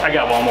 $45. I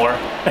got one more.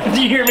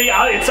 Do you hear me?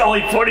 It's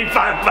only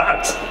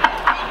 $45.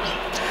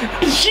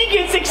 She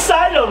gets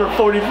excited over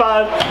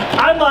 45.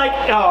 I'm like,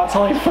 oh, it's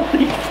only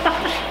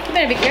 45. You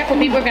better be careful.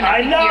 People are gonna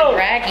think you're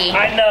braggy.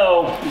 I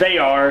know, they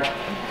are.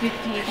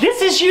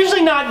 This is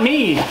usually not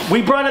me.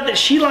 We brought it that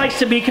she likes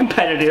to be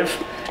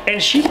competitive,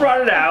 and she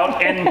brought it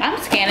out, and I'm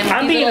scanning.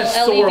 I'm being a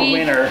sore LED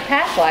winner.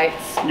 Path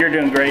lights. You're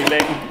doing great,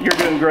 baby. You're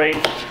doing great.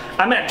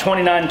 I'm at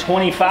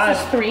 $29.25. This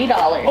is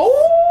 $3.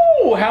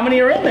 Oh, how many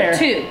are in there?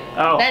 2.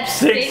 Oh, that's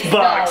 $6.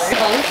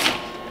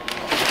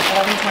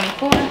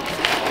 $11.24.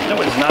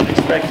 Nobody's not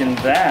expecting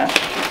that.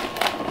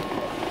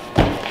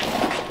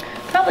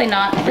 Probably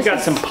not. We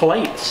got some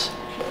plates.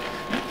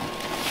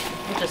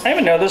 I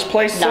even know this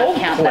place sold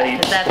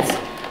plates. That,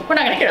 We're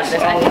not gonna count this.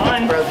 I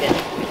think it's broken.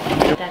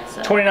 That's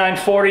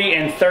 $29.40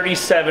 and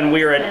 $37.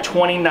 We are at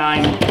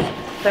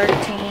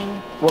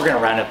 $13. We're gonna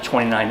round up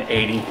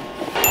 $29.80.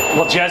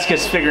 Well,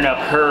 Jessica's figuring up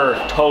her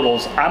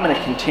totals. I'm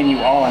gonna continue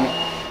on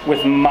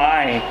with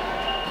my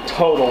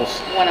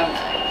totals.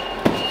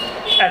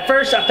 $109. At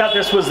first, I thought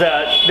this is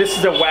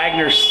a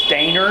Wagner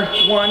Stainer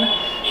one.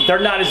 They're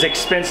not as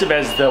expensive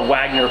as the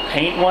Wagner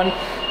paint one,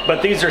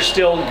 but these are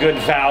still good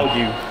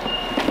value.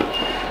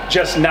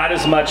 Just not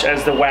as much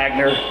as the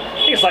Wagner. I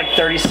think it's like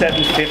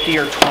 $37.50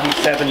 or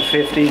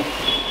 $27.50.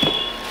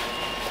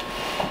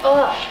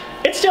 Oh.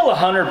 It's still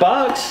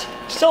 $100.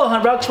 Still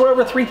 $100. We're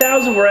over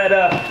 $3,000. We're at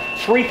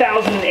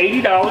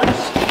 $3,080.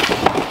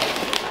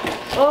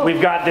 Oh.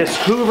 We've got this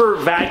Hoover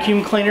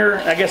vacuum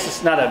cleaner. I guess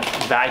it's not a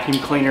vacuum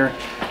cleaner.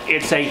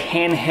 It's a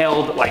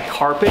handheld like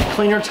carpet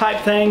cleaner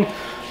type thing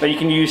that you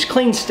can use.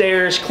 Clean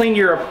stairs, clean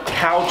your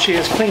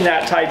couches, clean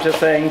that type of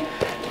thing.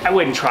 I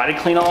wouldn't try to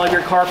clean all of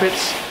your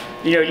carpets.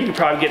 You know, you can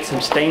probably get some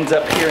stains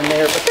up here and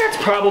there, but that's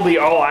probably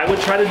all I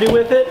would try to do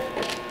with it.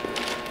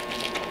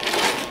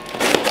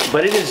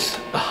 But it is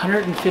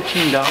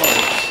 $115,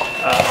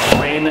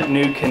 brand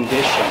new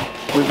condition.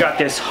 We've got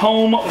this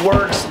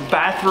HomeWorks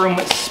bathroom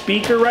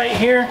speaker right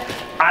here.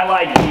 I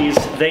like these,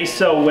 they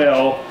sell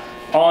well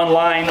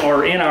online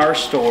or in our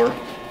store.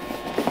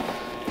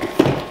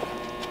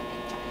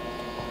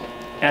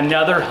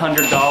 Another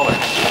 $100.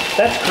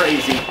 That's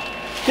crazy.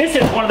 This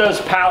is one of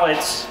those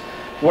pallets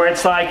where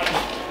it's like,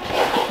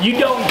 you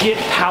don't get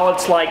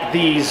pallets like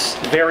these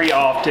very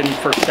often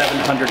for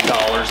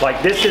 $700.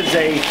 Like this is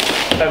a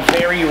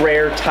very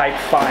rare type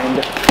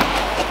find.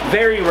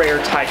 Very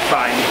rare type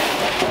find.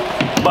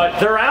 But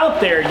they're out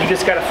there, you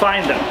just gotta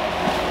find them.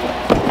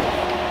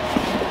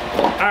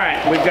 All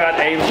right, we've got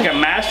a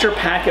master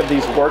pack of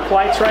these work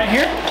lights right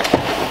here.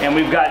 And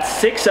we've got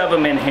 6 of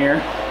them in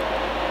here.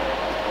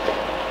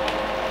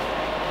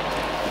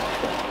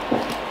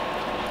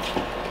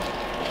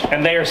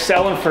 And they are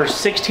selling for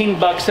 16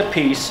 bucks a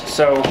piece.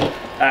 So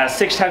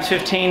 6 times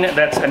 15,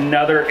 that's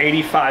another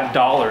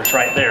 $85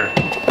 right there.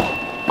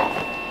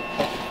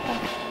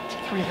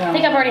 I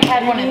think I've already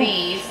had one of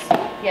these.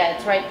 Yeah,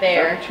 it's right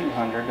there.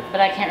 3,200.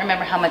 But I can't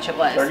remember how much it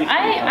was.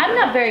 I'm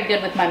not very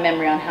good with my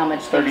memory on how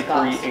much things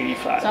cost.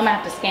 $33.85. So I'm gonna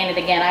have to scan it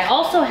again. I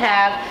also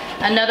have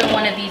another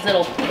one of these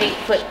little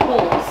 8-foot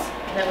pools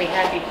that we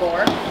had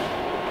before.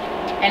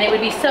 And it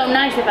would be so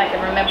nice if I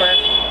could remember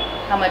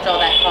how much all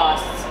that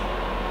costs.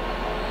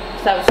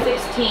 So that was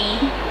 16,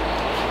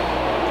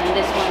 and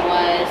this one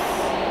was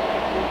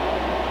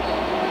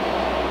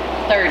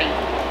 30.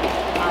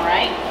 All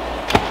right.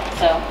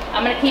 So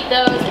I'm gonna keep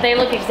those. They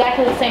look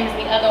exactly the same as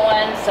the other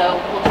ones,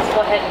 so we'll just go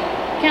ahead and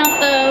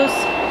count those.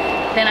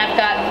 Then I've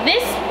got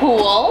this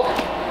pool.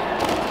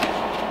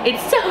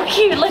 It's so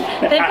cute. Look,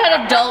 they've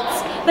got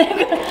adults.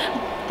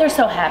 They're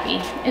so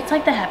happy. It's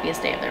like the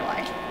happiest day of their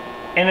life.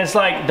 And it's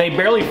like they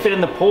barely fit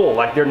in the pool.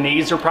 Like their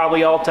knees are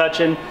probably all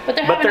touching, but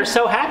they're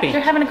so happy. They're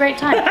having a great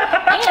time.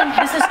 And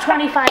this is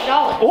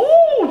 $25.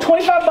 Ooh,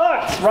 25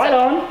 bucks. Right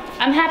on.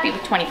 I'm happy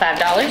with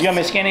 $25. You want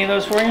me to scan any of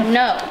those for you?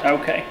 No.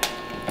 Okay.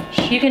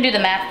 You can do the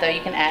math though. You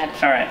can add.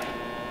 All right.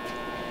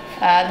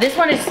 This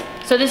one is,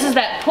 so this is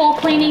that pool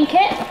cleaning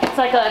kit. It's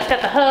like it's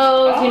got the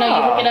hose, you know,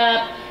 you hook it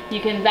up.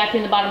 You can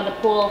vacuum the bottom of the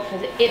pool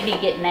because it be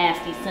getting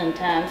nasty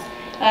sometimes.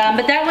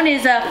 But that one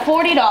is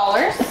 $40.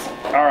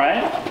 All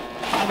right.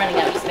 I'm running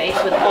out of space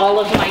with all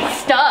of my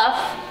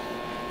stuff.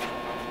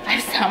 I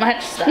have so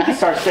much stuff. You can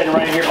start sitting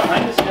right here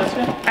behind us,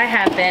 Jessica. I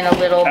have been a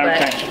little,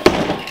 but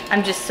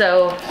I'm just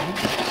so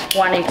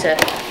wanting to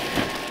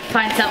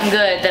find something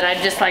good that I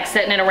just like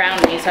setting it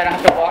around me so I don't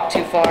have to walk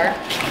too far.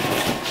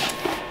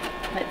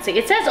 Let's see,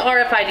 it says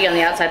RFID on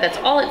the outside, that's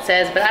all it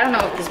says, but I don't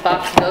know if this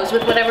box goes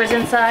with whatever's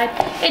inside.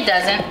 It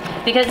doesn't,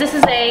 because this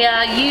is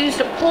a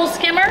used pool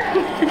skimmer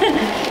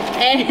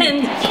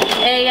and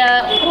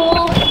a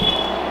pool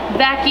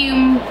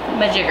vacuum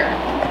majigger.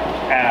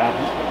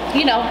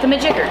 You know, the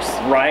majiggers.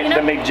 Right, you know?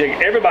 the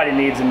McJigger. Everybody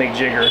needs a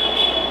McJigger.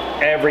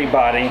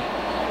 Everybody.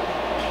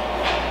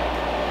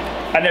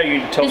 I know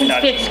you told me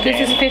not to scan. This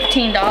is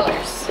 $15.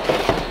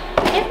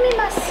 Give me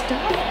my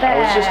stuff back. I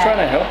was just trying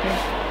to help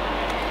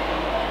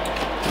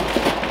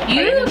you.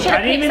 You should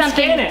have picked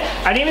something.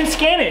 I didn't even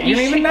scan it. You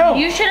didn't even know.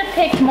 You should have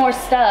picked more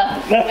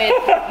stuff with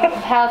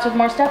pallets with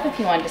more stuff if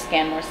you wanted to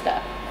scan more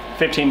stuff.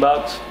 15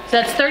 bucks.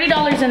 So that's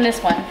 $30 in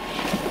this one.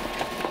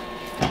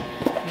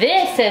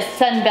 This says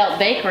Sunbelt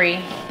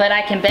Bakery, but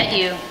I can bet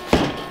you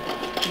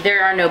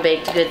there are no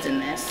baked goods in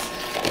this.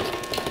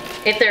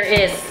 If there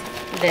is,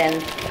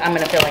 then I'm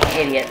gonna feel like an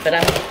idiot, but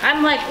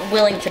I'm like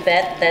willing to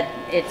bet that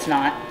it's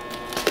not.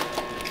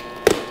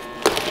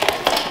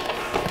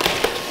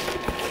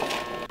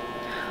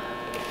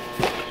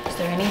 Is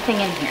there anything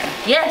in here?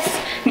 Yes,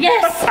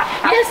 yes,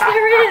 yes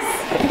there is.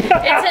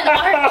 It's an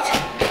Arctic.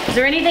 Is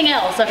there anything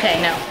else?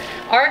 Okay, no.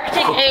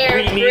 Arctic Air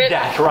We need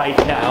that right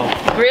now.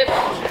 Grip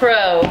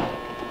Pro.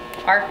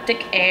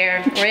 Arctic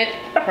Air Grip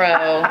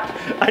Pro.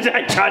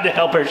 I tried to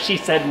help her. She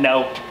said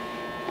no.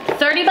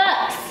 30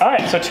 bucks. All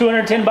right, so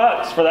 210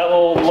 bucks for that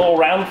little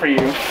round for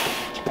you.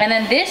 And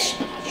then this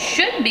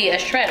should be a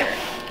shredder.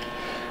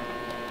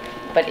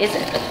 But is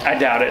it? I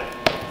doubt it.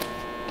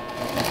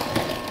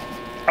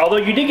 Although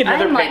you did get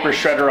another paper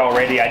shredder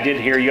already. I did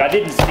hear you. I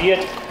didn't see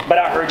it, but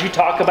I heard you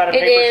talk about a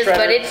paper shredder. It is,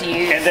 but it's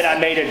used. And then I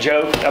made a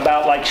joke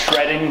about like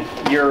shredding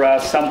your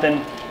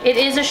something. It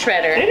is a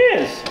shredder. It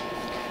is.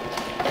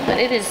 But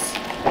it is,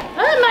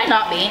 well, it might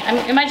not be. I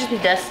mean, it might just be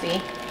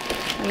dusty.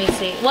 Let me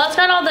see. Well, it's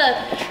got all the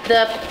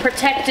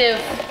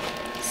protective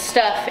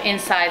stuff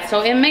inside,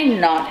 so it may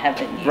not have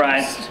been used.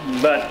 Right,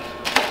 but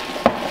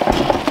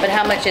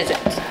how much is it?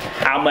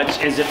 How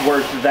much is it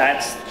worth?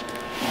 That's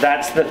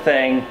the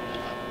thing.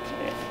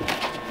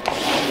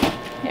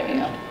 There we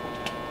go.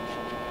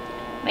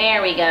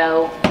 There we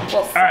go.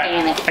 We'll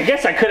scan it. I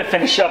guess I could have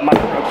finished up mine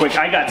real quick.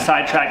 I got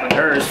sidetracked with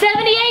hers. $78!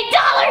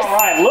 All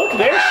right, look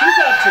there. She's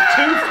up to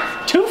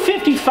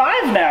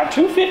 $255 now.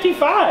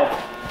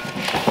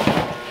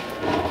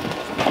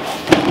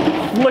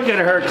 $255. Look at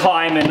her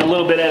climbing a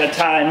little bit at a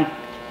time.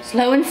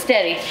 Slow and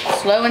steady.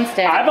 Slow and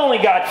steady. I've only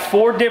got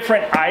 4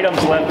 different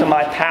items left on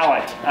my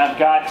pallet. I've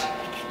got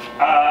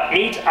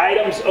 8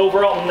 items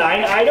overall,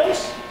 9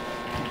 items,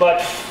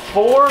 but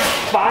 4,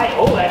 5.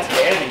 Oh, that's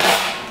heavy.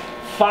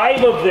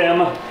 5 of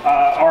them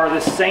are the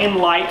same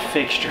light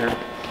fixture,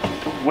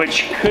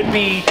 which could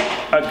be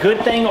a good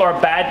thing or a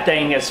bad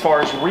thing as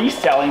far as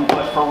reselling,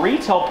 but for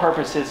retail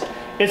purposes,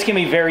 it's gonna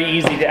be very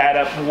easy to add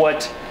up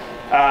what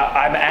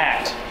I'm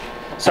at.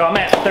 So I'm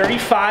at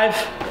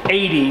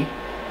 $35.80,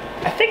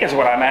 I think is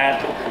what I'm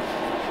at.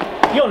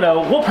 You'll know,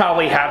 we'll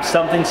probably have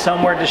something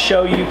somewhere to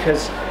show you,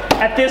 because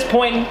at this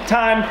point in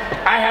time,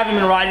 I haven't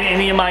been writing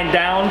any of mine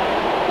down.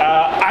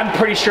 I'm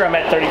pretty sure I'm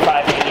at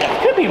 $35.80,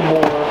 it could be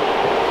more.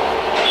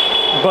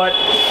 But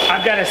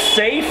I've got a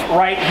safe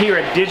right here,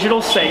 a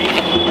digital safe,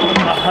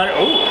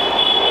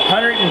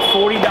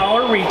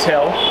 $140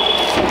 retail.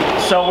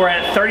 So we're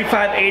at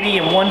 $35.80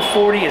 and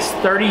 $140 is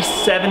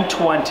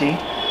 $37.20.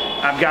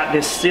 I've got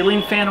this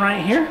ceiling fan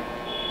right here.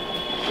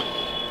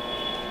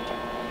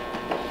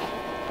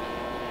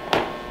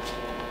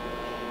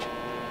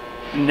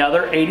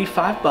 Another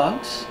 85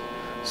 bucks.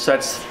 So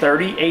that's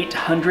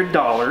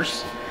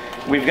 $3,800.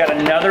 We've got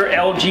another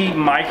LG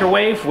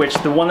microwave, which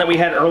the one that we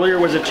had earlier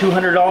was a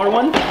 $200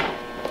 one.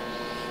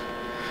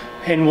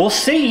 And we'll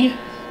see.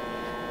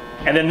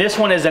 And then this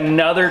one is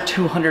another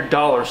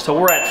 $200. So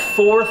we're at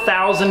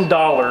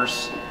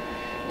 $4,000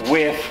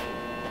 with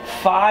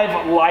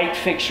 5 light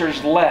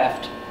fixtures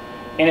left.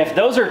 And if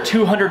those are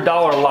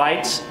 $200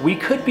 lights, we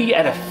could be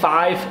at a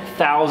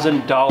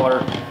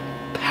 $5,000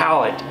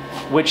 pallet,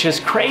 which is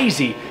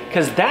crazy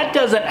because that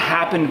doesn't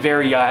happen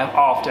very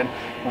often.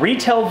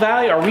 Retail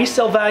value or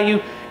resale value,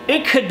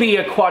 it could be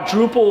a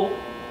quadruple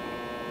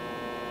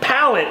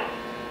pallet,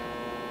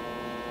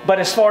 but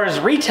as far as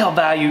retail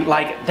value,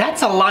 like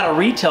that's a lot of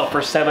retail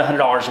for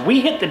 $700. We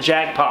hit the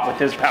jackpot with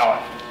this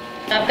pallet.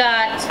 I've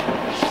got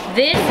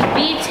this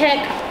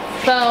VTech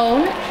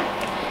phone.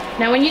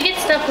 Now when you get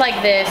stuff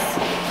like this,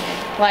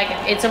 like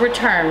it's a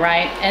return,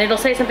 right? And it'll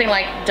say something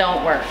like,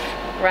 don't work,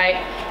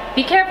 right?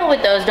 Be careful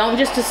with those, don't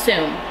just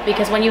assume,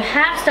 because when you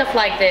have stuff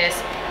like this,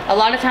 a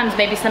lot of times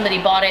maybe somebody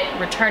bought it,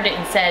 returned it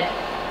and said,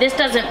 this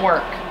doesn't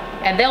work.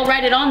 And they'll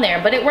write it on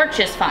there, but it works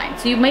just fine.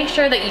 So you make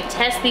sure that you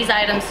test these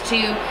items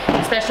too,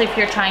 especially if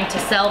you're trying to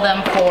sell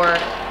them for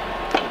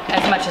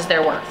as much as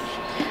they're worth.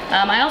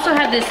 I also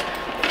have this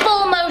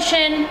full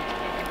motion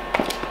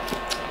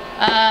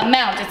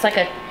mount. It's like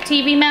a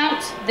TV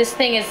mount. This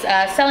thing is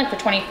selling for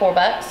 24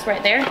 bucks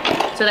right there.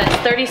 So that's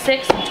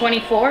 36 and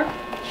 24.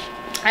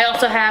 I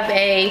also have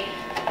a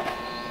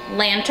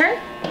lantern.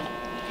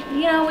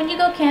 You know, when you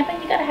go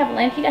camping, you gotta have a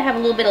lantern. You gotta have a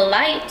little bit of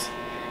light.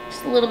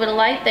 Just a little bit of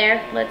light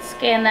there. Let's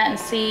scan that and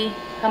see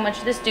how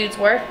much this dude's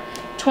worth.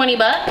 20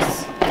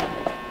 bucks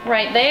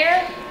right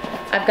there.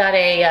 I've got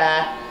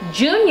a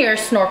junior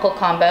snorkel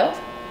combo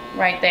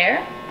right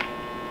there.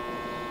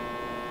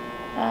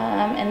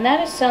 And that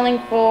is selling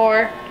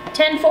for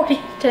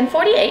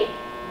 $10.48.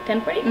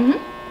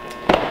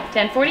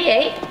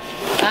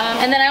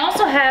 And then I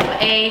also have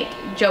a,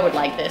 Joe would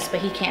like this,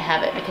 but he can't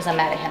have it because I'm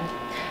mad at him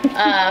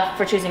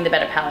for choosing the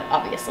better palette,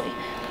 obviously.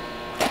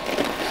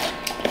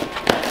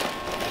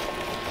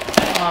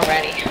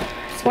 Alrighty.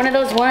 It's one of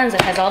those ones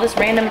that has all this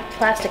random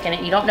plastic in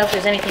it. You don't know if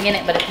there's anything in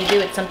it, but if you do,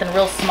 it's something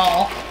real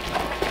small.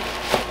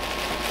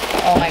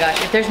 Oh my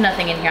gosh, if there's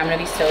nothing in here, I'm gonna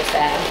be so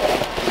sad.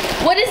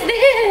 What is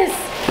this?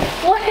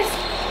 What is this?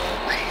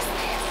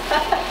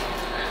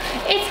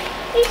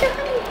 It's a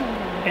honey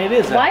bun. It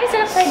is. Why is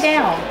it upside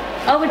down?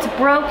 Oh, it's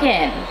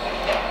broken.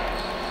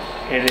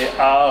 It is.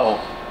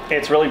 Oh,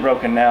 it's really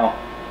broken now.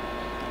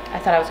 I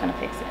thought I was gonna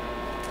fix it.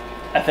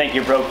 I think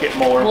you broke it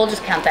more. We'll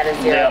just count that as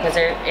 0 because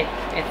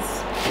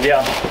it's.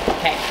 Yeah.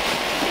 Okay.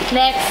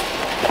 Next.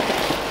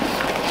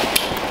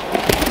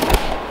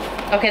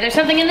 Okay, there's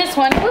something in this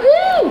one.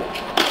 Woohoo!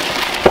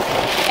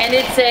 And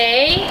it's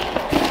a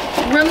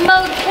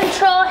remote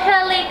control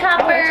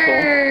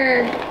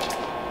helicopter. Oh, that's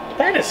cool.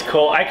 That is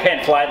cool. I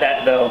can't fly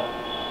that though.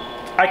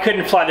 I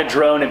couldn't fly the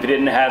drone if it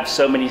didn't have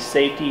so many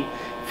safety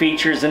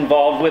features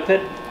involved with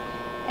it.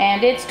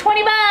 And it's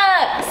 20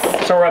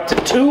 bucks. So we're up to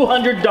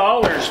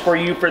 $200 for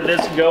you for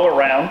this go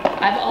around.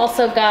 I've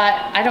also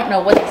got, I don't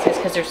know what this is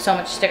because there's so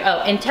much sticker.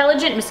 Oh,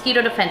 Intelligent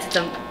Mosquito Defense. It's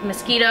a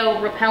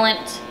mosquito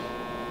repellent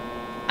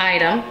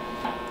item.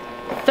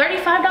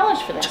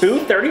 $35 for this.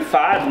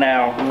 $235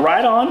 now.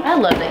 Right on. I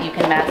love that you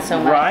can math so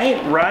much.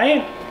 Right,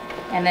 right.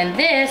 And then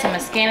this, I'm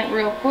gonna scan it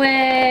real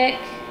quick.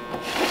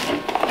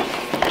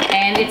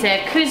 And it's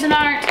a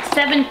Cuisinart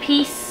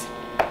 7-piece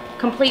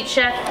complete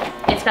chef.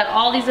 It's got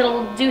all these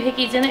little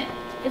doohickeys in it.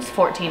 It's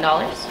 $14.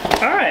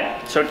 All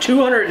right, so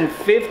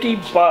 250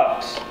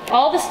 bucks.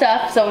 All the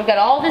stuff, so we've got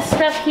all this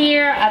stuff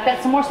here. I've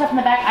got some more stuff in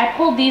the back. I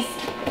pulled these,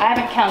 I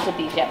haven't counted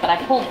these yet, but I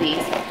pulled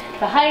these.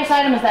 The highest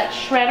item is that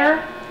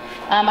shredder.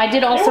 I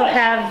did also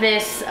have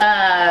this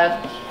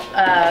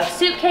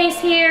suitcase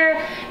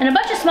here and a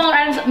bunch of smaller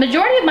items.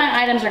 Majority of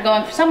my items are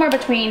going for somewhere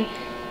between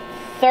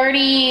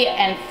 $30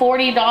 and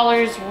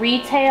 $40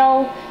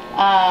 retail.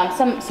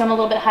 Some a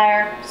little bit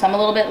higher, some a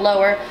little bit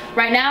lower.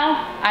 Right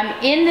now, I'm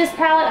in this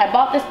pallet. I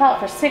bought this pallet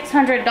for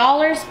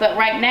 $600, but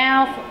right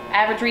now,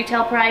 average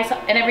retail price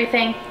and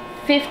everything,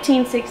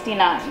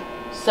 $15.69.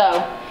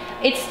 So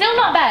it's still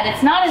not bad.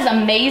 It's not as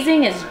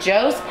amazing as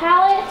Joe's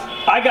pallet.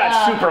 I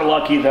got super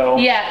lucky though.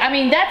 Yeah, I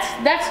mean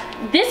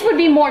this would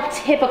be more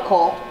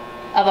typical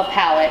of a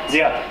pallet.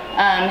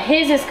 Yeah.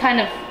 His is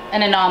kind of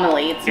an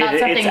anomaly. It's not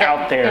something it's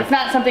out there. It's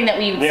not something that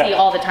we would see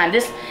all the time.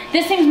 This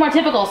seems more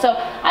typical. So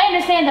I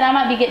understand that I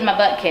might be getting my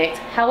butt kicked.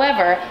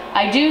 However,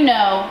 I do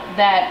know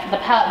that the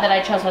pallet that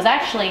I chose was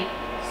actually,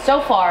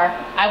 so far,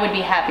 I would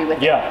be happy with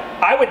it. Yeah,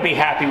 I would be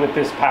happy with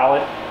this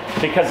pallet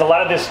because a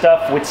lot of this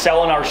stuff would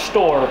sell in our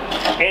store,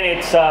 and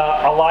it's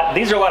a lot.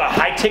 These are a lot of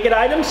high ticket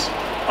items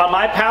on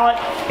my pallet,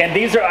 and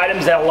these are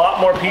items that a lot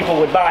more people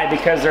would buy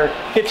because they're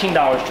 $15,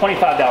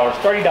 $25,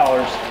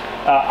 $30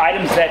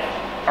 items that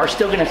are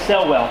still going to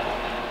sell well.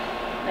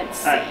 Let's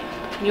see. Right.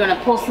 You want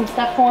to pull some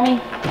stuff for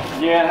me?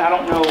 Yeah, I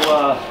don't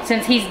know.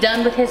 Since he's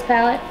done with his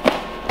pallet?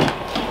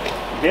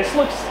 This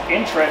looks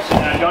interesting,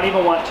 and I don't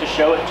even want to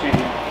show it to you.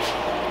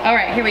 All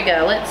right, here we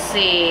go. Let's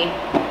see.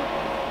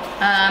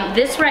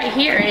 This right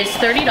here is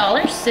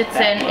 $30. It's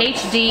an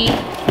HD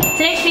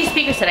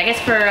speaker set. I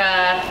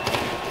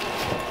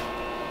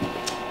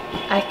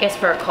guess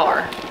for a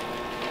car.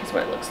 That's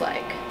what it looks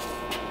like.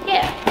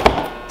 Yeah.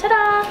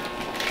 Ta-da!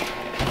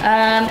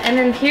 And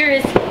then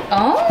here's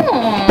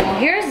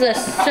the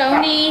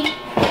Sony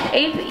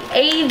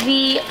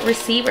AV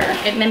receiver.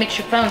 It mimics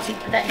your phone, so you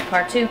can put that in your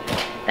car too.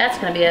 That's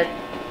gonna be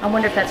I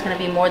wonder if that's gonna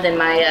be more than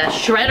my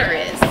shredder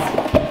is.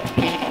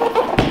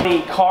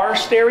 The car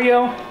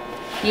stereo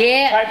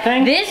type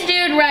thing? This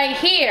dude right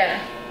here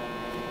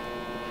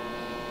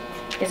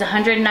is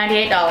 $198.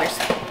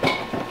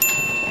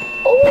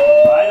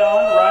 Right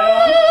on, right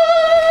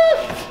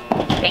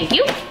on. Thank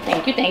you,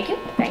 thank you, thank you,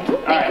 thank you,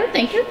 thank you,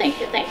 thank you, thank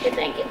you, thank you,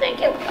 thank you, thank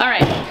you. All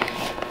right,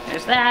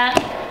 there's that.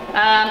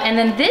 And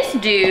then this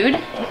dude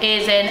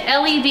is an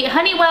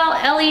Honeywell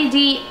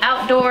LED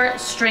outdoor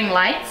string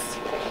lights.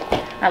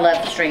 I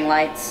love string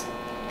lights.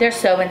 They're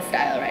so in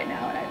style right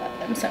now, and I love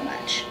them so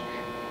much.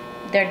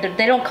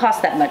 They don't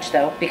cost that much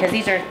though, because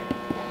these are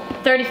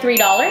 $33.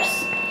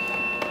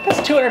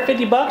 That's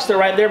 250 bucks. They're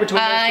right there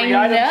between those three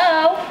items. I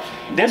know.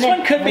 This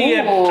one could be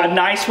a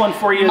nice one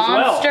for you as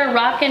well. Monster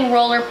Rock and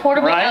Roller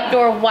Portable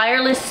Outdoor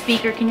Wireless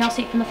Speaker. Can y'all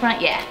see it from the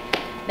front? Yeah.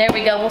 There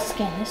we go. We'll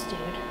scan this dude.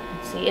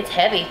 Let's see. It's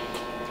heavy.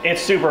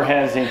 It's super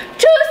heavy.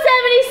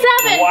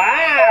 $277.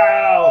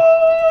 Wow.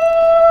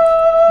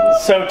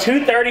 So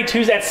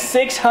 232. That's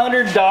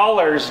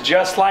 $600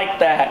 just like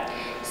that.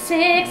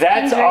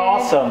 That's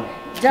awesome.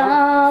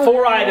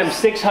 4 items,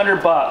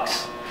 600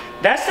 bucks.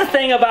 That's the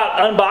thing about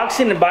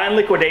unboxing and buying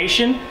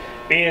liquidation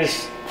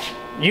is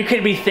you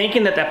could be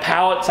thinking that the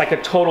pallet's like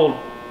a total,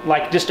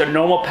 like just a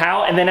normal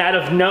pallet, and then out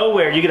of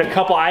nowhere you get a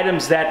couple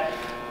items that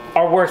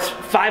are worth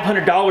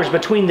 $500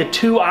 between the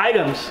 2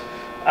 items,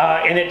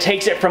 and it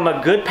takes it from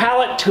a good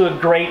pallet to a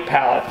great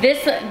pallet.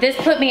 This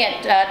put me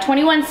at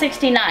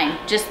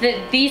 $21.69. Just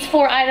these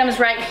 4 items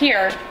right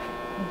here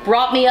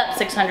brought me up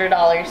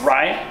 $600.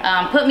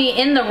 Right. Put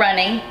me in the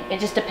running. It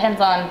just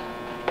depends on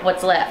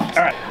what's left.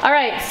 All right. All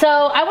right, so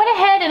I went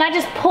ahead and I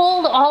just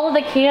pulled all of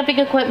the camping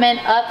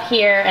equipment up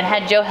here and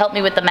had Joe help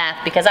me with the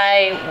math because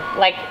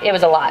it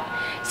was a lot.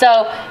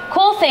 So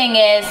cool thing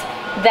is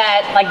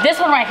that like this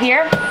one right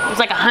here was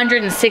like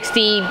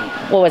 160,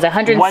 what was it,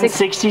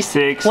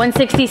 166.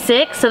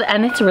 166, so,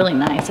 and it's really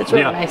nice. It's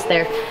really nice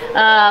there.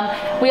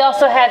 We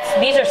also had,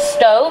 these are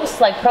stoves,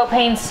 like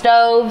propane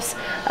stoves.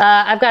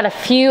 I've got a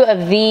few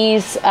of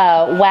these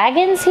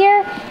wagons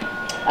here.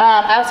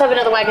 I also have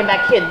another wagon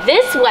back here.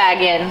 This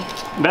wagon.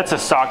 That's a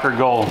soccer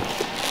goal.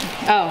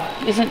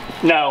 Oh, isn't?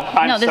 No,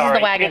 I'm no, this sorry. Is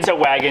the wagon. It's a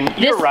wagon.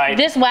 You're right.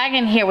 This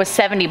wagon here was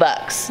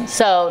 $70.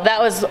 So that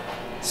was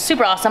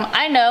super awesome.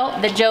 I know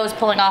that Joe is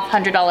pulling off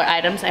 $100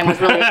 items and was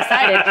really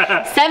excited.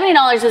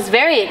 $70 is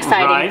very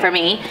exciting for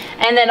me.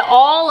 And then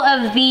all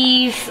of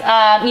these,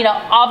 you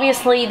know,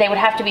 obviously they would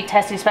have to be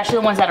tested, especially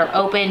the ones that are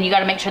open. You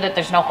got to make sure that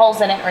there's no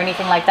holes in it or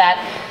anything like that.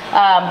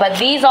 But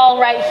these all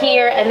right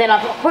here, and then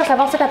of course I've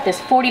also got this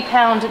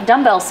 40-pound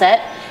dumbbell set.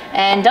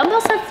 And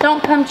dumbbell sets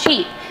don't come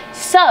cheap.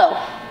 So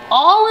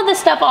all of the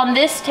stuff on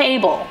this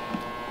table,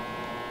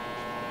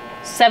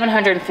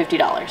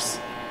 $750.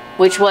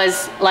 Which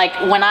was like,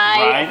 when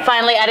I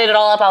finally added it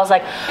all up, I was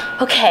like,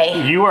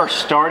 okay. You are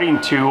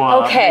starting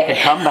to make a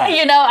comeback.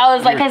 You know, I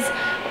was like,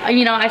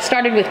 you know, I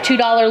started with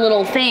 $2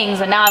 little things,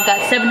 and now I've got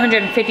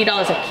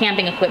 $750 of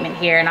camping equipment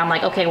here, and I'm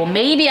like, okay, well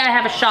maybe I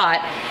have a shot.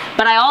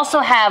 But I also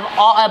have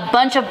a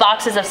bunch of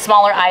boxes of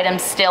smaller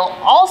items still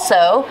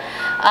also,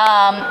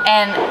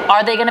 and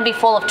are they gonna be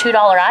full of $2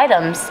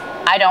 items?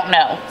 I don't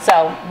know.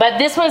 So, but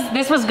this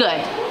was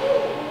good.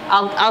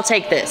 I'll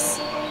take this.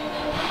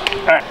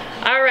 All right.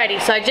 Alrighty,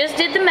 so I just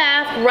did the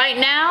math. Right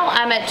now,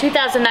 I'm at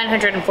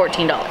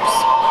 $2,914.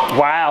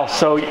 Wow,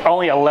 so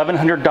only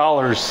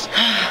 $1,100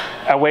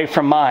 away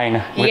from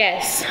mine.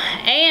 Yes,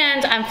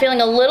 and I'm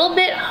feeling a little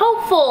bit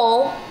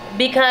hopeful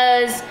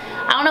because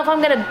I don't know if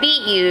I'm gonna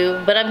beat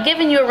you, but I'm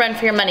giving you a run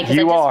for your money because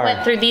I just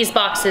went through these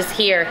boxes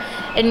here,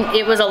 and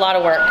it was a lot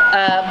of work.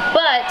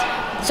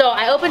 So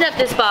I opened up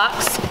this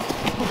box.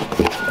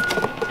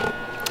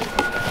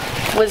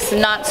 Was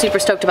not super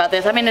stoked about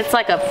this. I mean, it's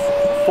like a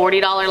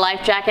 $40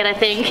 life jacket, I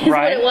think, is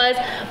what it was.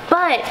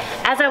 But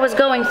as I was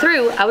going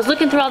through, I was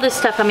looking through all this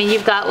stuff. I mean,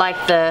 you've got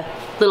like the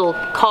little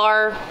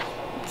car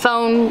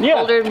phone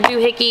holder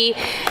doohickey,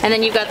 and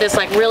then you've got this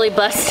like really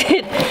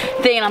busted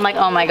thing, and I'm like,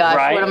 oh my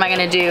gosh, what am I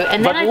gonna do?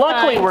 And then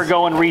luckily we're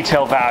going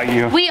retail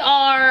value. We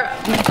are,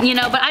 you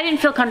know, but I didn't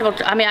feel comfortable.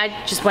 I mean, I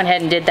just went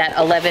ahead and did that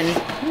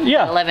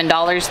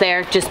 $11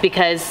 there, just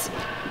because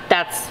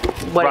that's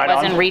what it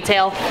was in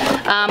retail.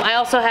 I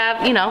also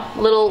have, you know,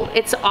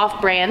 it's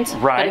off-brand,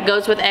 but it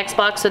goes with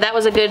Xbox, so that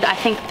was a good, I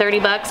think 30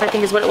 bucks, I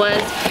think is what it was.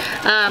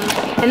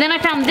 And then I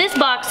found this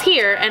box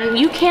here, and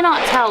you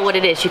cannot tell what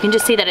it is. You can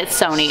just see that it's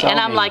Sony. And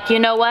I'm like, you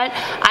know what?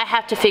 I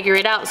have to figure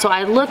it out. So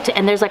I looked,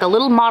 and there's like a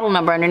little model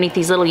number underneath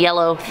these little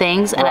yellow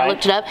things, and I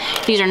looked it up.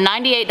 These are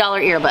 $98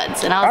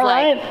 earbuds, and I was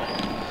like,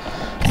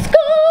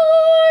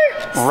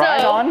 score!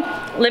 Right on.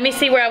 Let me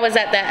see where I was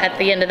at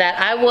the end of that.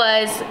 I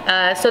was,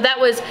 so that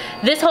was,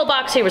 this whole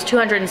box here was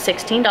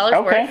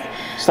 $216 worth.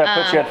 So that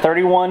puts you at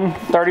 30,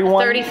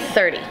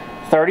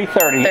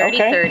 30.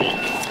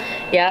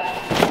 Yep.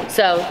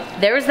 So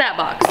there was that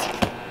box.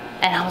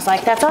 And I was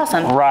like, that's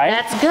awesome.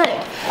 That's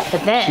good.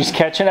 But then. She's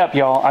catching up,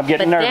 y'all. I'm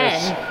getting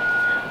nervous.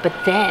 But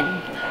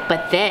then,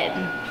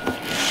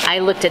 I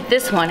looked at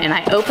this one and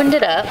I opened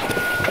it up.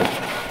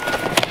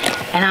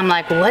 And I'm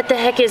like, what the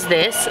heck is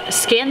this?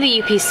 Scan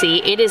the UPC.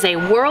 It is a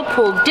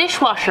Whirlpool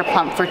dishwasher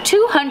pump for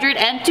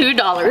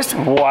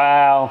 $202.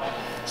 Wow.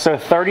 So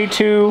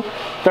 32.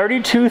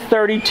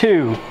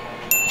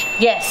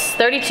 Yes,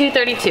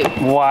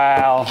 $32.32.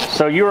 Wow.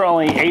 So you're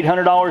only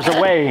 $800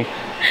 away,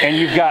 and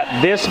you've got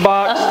this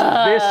box,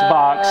 this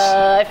box.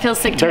 I feel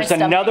sick to my stomach.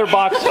 There's another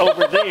box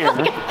over there.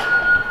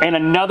 And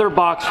another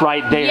box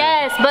right there.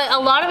 Yes, but a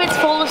lot of it's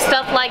full of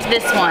stuff like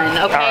this one,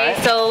 okay?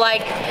 So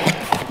like,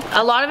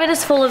 a lot of it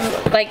is full of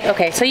like,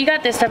 okay, so you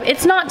got this stuff.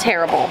 It's not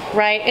terrible,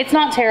 right? It's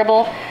not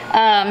terrible.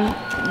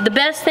 The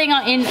best thing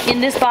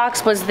in this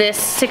box was this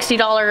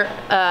 $60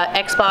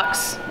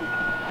 Xbox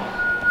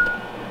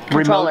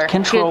remote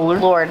controller.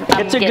 Good Lord,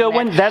 it's a good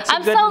one. That's a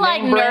good I'm so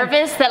like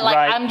nervous that like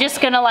I'm just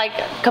gonna like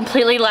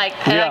completely like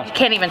I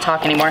can't even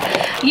talk anymore.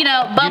 You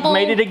know, bubble.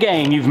 You've made it a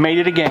game. You've made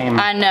it a game.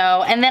 I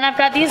know. And then I've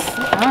got these,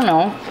 I don't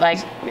know, like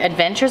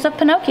Adventures of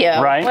Pinocchio.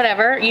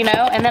 Whatever, you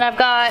know. And then I've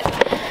got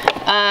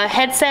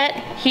headset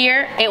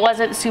here. It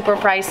wasn't super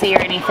pricey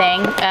or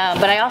anything,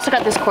 but I also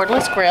got this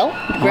cordless drill.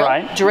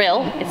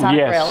 It's not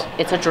a grill.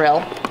 It's a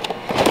drill.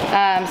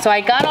 So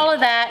I got all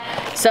of that.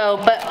 So,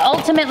 but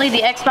ultimately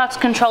the Xbox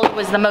controller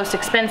was the most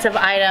expensive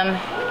item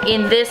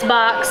in this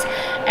box,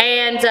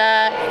 and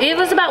it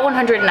was about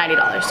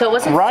 $190. So it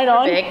wasn't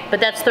super big, but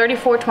that's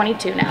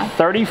 $34.22 now.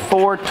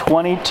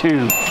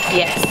 $34.22.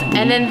 Yes,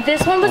 and then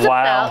this one was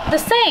about the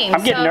same.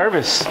 I'm getting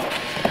nervous.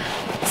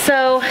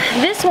 So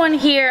this one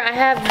here, I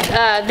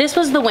have, this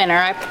was the winner.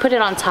 I put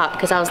it on top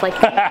because I was like,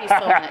 thank you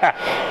so much.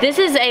 This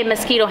is a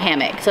mosquito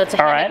hammock. So it's a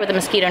hammock with a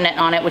mosquito net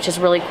on it, which is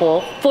really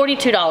cool.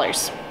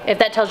 $42. If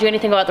that tells you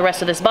anything about the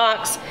rest of this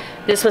box,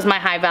 this was my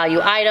high value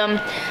item.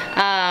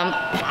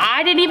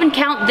 I didn't even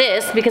count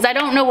this because I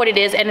don't know what it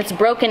is, and it's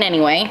broken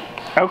anyway.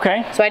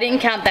 Okay. So I didn't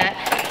count that.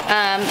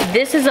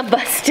 This is a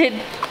busted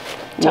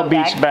tote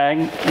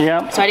bag.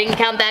 Yeah. So I didn't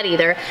count that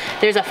either.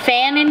 There's a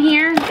fan in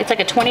here. It's like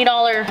a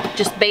 $20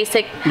 just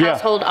basic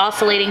household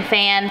oscillating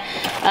fan.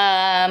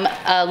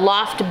 A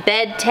loft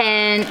bed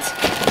tent.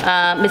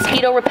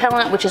 Mosquito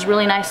repellent, which is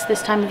really nice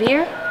this time of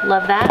year.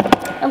 Love that.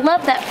 I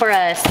love that for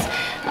us.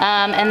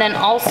 And then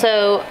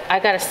also I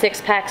got a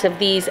 6-pack of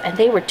these, and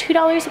they were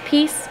 $2 a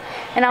piece.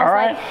 And I was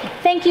like,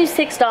 thank you, $6.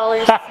 You know?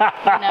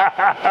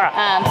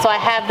 So I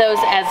have those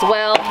as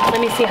well. Let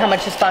me see how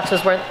much this box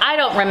was worth. I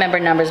don't remember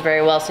numbers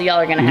very well, so y'all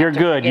are gonna have to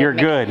forgive me. You're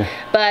good.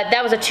 But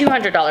that was a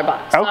 $200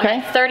 box. So okay.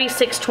 I'm at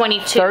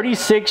 $36.22.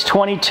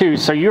 $36.22.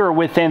 So you're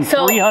within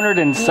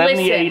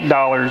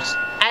 $378.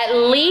 At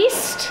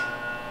least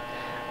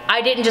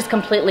I didn't just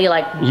completely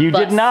like You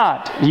bust. did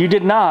not. You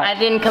did not. I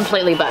didn't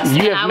completely bust.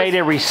 You have made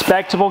a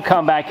respectable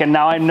comeback, and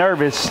now I'm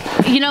nervous.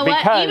 You know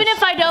what? Even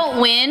if I don't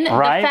win,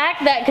 right? the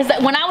fact that, because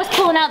when I was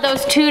pulling out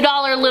those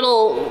 $2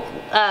 little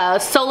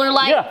solar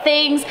light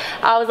things,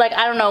 I was like,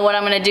 I don't know what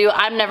I'm going to do.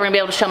 I'm never going to be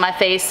able to show my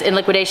face in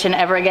liquidation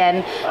ever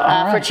again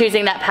for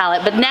choosing that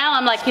pallet. But now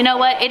I'm like, you know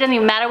what? It doesn't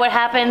even matter what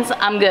happens.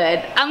 I'm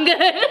good. I'm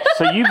good.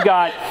 So you've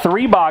got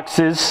 3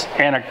 boxes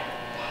and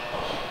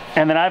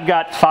then I've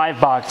got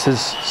 5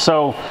 boxes.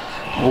 So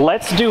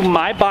let's do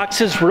my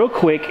boxes real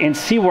quick and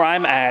see where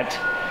I'm at.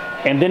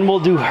 And then we'll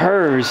do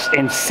hers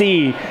and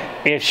see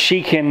if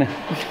she can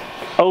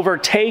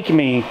overtake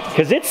me,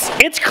 because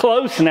it's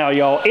close now,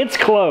 y'all. It's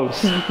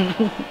close.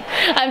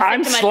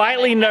 I'm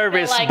slightly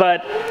nervous,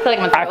 but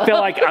I feel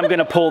like I'm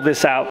gonna pull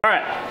this out. All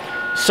right,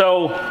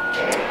 so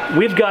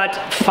we've got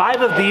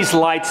 5 of these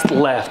lights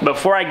left.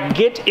 Before I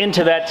get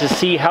into that to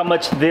see how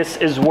much this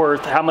is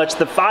worth, how much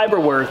the 5 are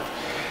worth,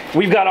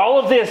 we've got all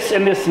of this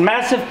in this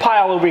massive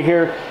pile over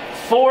here.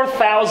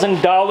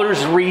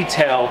 $4,000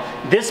 retail.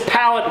 This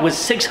pallet was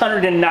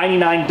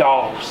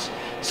 $699.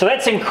 So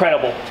that's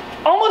incredible.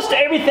 Almost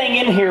everything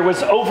in here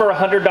was over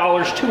 $100,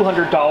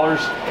 $200.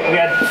 We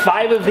had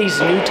 5 of these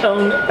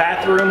Newtone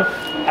bathroom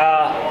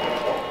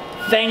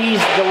thingies,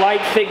 the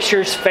light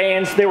fixtures,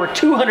 fans. They were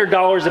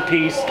 $200 a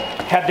piece.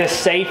 Had this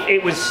safe.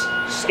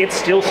 It's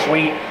still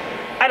sweet.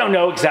 I don't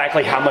know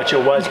exactly how much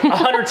it was.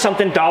 $100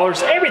 something.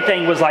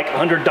 Everything was like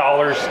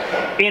 $100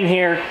 in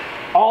here.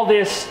 All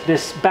this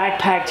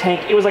backpack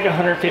tank, it was like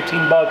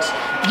 115 bucks.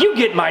 You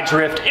get my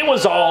drift. It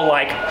was all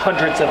like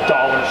hundreds of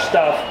dollars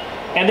stuff.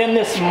 And then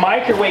this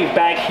microwave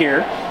back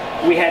here,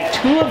 we had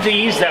 2 of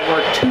these that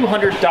were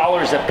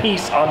 $200 a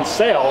piece on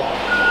sale.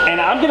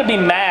 And I'm gonna be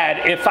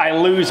mad if I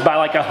lose by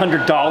like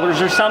 $100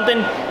 or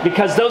something,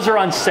 because those are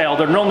on sale.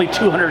 They're normally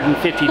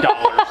 $250,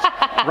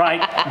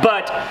 right?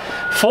 But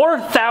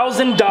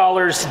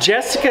 $4,000,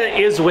 Jessica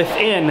is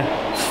within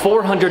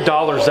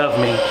 $400 of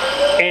me.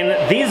 And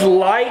these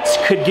lights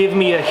could give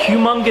me a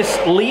humongous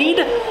lead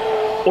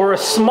or a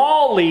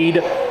small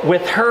lead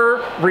with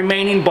her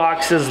remaining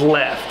boxes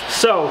left.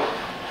 So,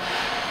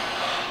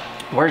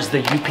 where's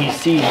the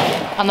UPC?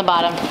 On the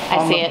bottom. I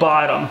see it. On the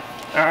bottom.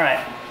 All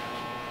right.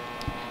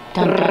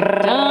 Dun,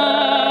 dun,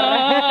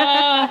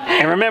 dun.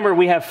 And remember,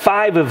 we have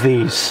 5 of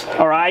these,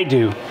 or I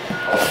do.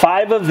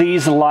 5 of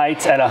these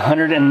lights at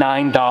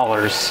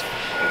 $109.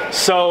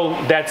 So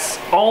that's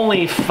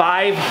only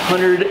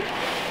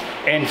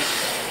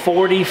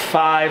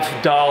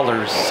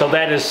 $545. So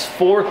that is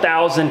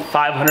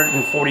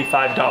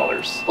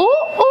 $4,545. Ooh,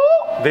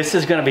 ooh. This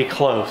is gonna be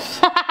close.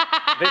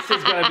 This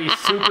is gonna be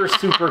super,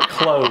 super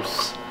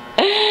close.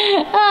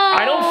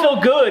 I don't feel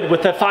good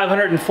with the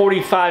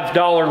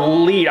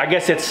 $545 lead. I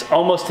guess it's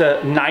almost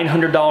a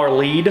 $900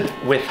 lead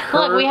with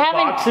her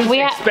boxes,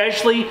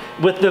 especially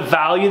with the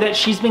value that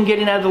she's been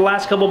getting out of the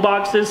last couple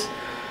boxes.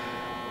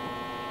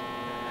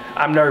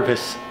 I'm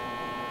nervous.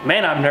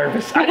 Man, I'm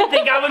nervous. I didn't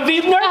think I would be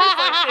nervous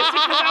like this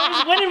because I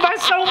was winning by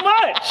so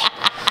much.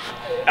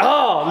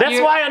 Oh, that's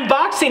why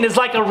unboxing is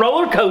like a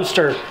roller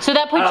coaster. So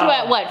that puts you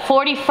at what,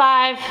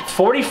 45?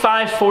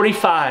 45,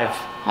 45.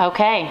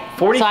 Okay.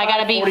 45, so I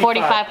gotta be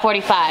 45,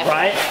 45.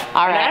 Right?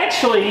 All right. And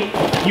actually,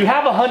 you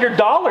have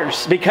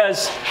 $100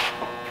 because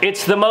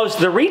it's the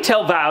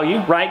retail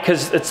value, right?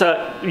 Because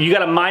you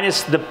gotta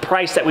minus the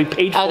price that we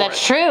paid for it. Oh,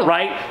 that's true.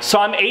 Right? So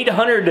I'm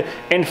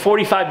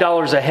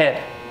 $845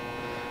 ahead.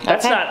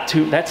 That's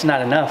that's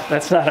not enough.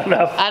 That's not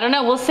enough. I don't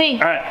know, we'll see.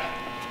 All right.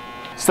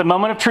 It's the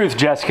moment of truth,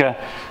 Jessica.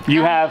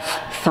 You have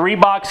 3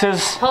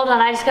 boxes Hold on,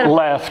 I just gotta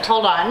left.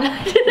 Hold on.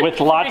 With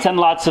lots and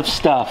lots of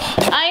stuff.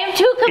 I am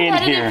too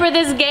competitive for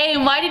this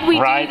game. Why did we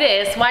do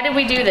this? Why did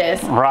we do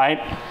this? Right.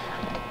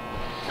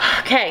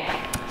 Okay,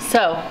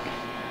 so,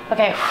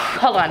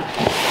 hold on.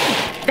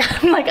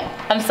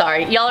 I'm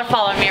sorry. Y'all are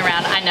following me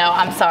around. I know,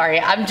 I'm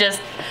sorry.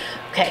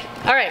 Okay,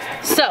 all right.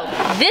 So,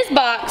 this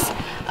box,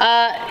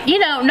 you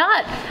know,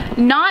 not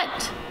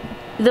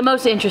the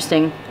most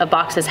interesting of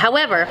boxes.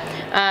 However,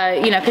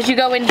 you know, because you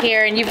go in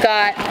here and you've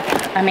got,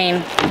 I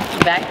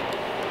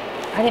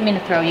didn't mean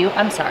to throw you.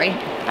 I'm sorry.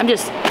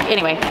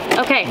 Anyway.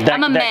 Okay,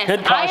 I'm a mess.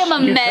 I am a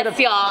mess,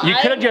 y'all. You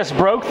could have just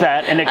broke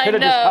that and it could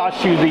have just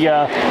cost you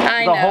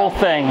the whole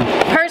thing.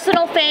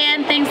 Personal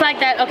fan, things like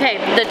that. Okay,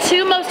 the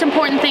 2 most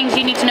important things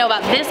you need to know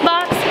about this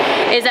box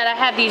is that I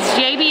have these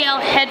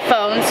JBL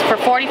headphones for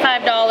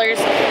 $45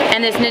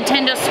 and this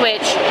Nintendo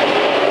Switch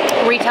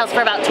retails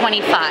for about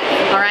 $25,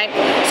 all right?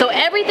 So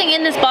everything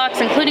in this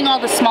box, including all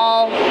the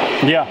small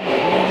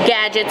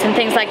gadgets and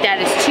things like that,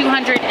 is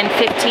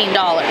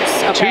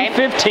 $215, okay?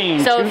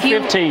 $215, so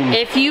 $215.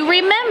 If you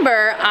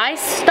remember, I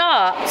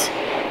stopped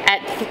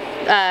at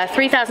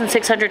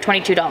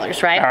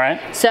 $3,622, right? All right.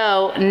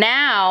 So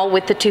now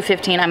with the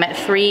 $215, I'm at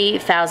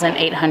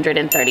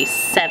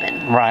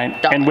 $3,837. Right.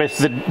 And with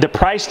the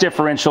price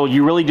differential,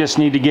 you really just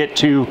need to get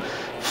to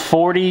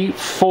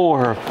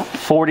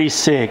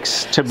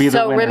 $44.46 to be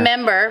the winner. So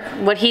remember,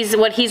 what he's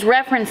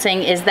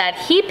referencing is that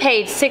he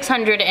paid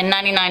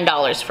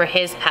 $699 for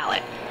his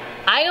pallet.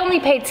 I only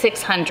paid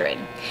 $600.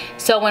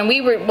 So when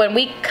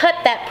we cut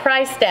that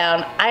price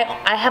down,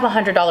 I have a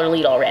 $100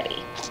 lead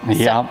already.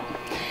 Yeah. So,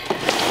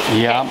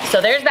 okay,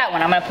 so there's that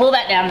one. I'm gonna pull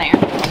that down there.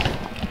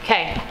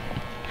 Okay.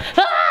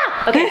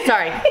 Ah! Okay,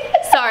 sorry.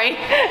 Sorry.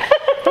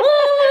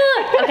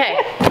 Okay.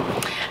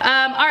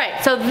 All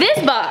right, so this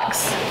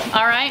box,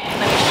 all right,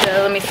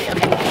 let me see,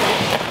 okay.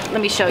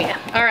 Let me show you.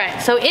 All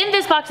right, so in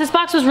this box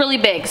was really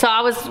big. So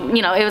I was,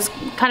 you know, it was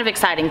kind of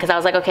exciting because I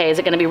was like, okay, is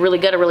it gonna be really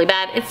good or really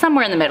bad? It's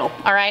somewhere in the middle,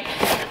 all right?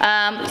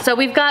 So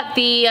we've got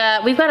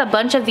a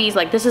bunch of these,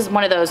 like this is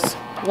one of those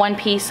one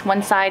piece,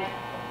 one side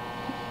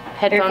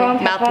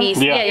headphone mouthpiece.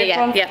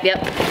 Yeah.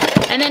 Yep.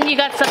 And then you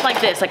got stuff like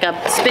this, like a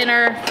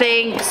spinner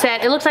thing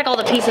set. It looks like all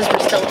the pieces were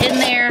still in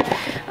there.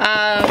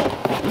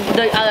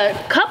 A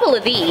couple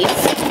of these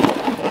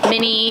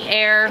mini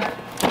air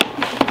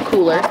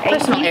cooler,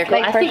 personal air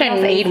cooler. I think I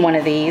need one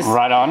of these.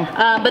 Right on.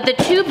 But the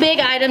two big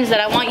items that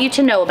I want you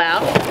to know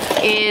about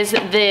is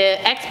the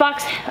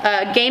Xbox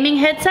gaming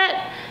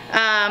headset,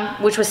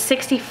 which was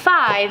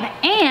 $65,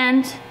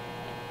 and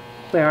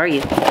where are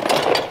you?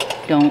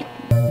 Don't.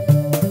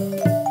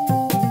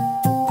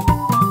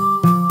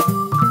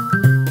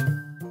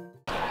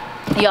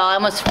 Y'all, I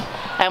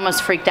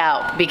almost freaked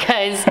out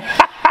because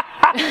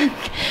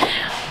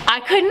I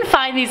couldn't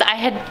find these. I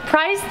had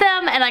priced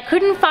them and I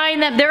couldn't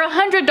find them. They're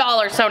 $100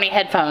 Sony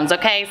headphones,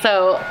 okay?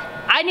 So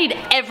I need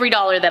every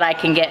dollar that I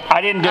can get.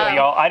 I didn't do it,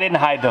 y'all. I didn't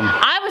hide them.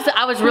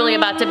 I was really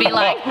about to be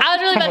like,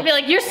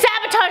 you're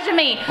sabotaging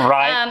me.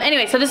 Right.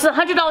 Anyway, so this is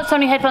 $100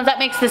 Sony headphones. That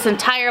makes this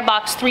entire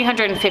box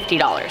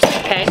 $350,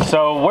 okay?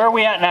 So where are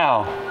we at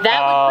now?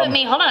 That would put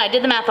me, hold on, I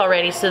did the math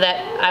already so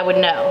that I would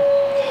know.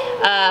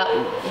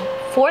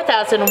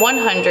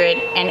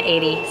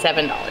 $4,187.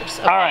 Okay.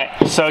 All right,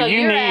 so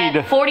you need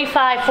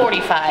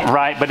 $45.45.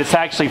 Right, but it's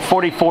actually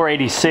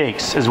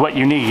 $44.86 is what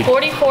you need.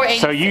 $44.86.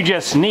 So you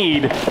just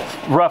need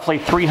roughly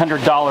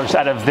 $300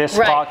 out of this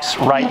box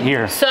right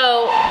here.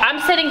 So I'm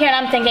sitting here and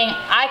I'm thinking,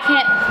 I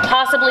can't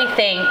possibly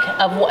think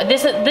of what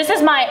this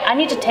is my. I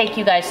need to take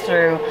you guys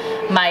through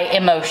my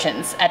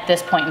emotions at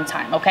this point in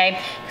time, okay?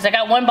 Because I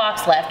got one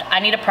box left. I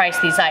need to price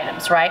these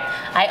items, right?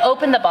 I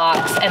open the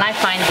box and I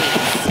find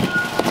these.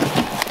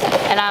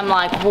 And I'm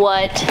like,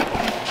 what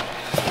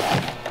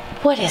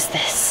is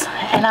this?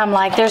 And I'm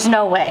like, there's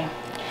no way.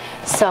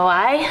 So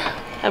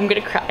I'm gonna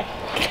cry,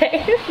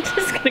 okay? I'm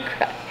just gonna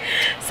cry.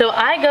 So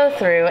I go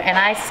through and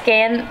I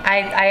scan,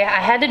 I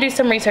had to do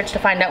some research to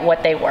find out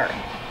what they were,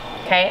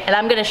 okay? And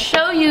I'm gonna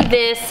show you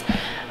this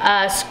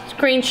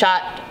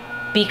screenshot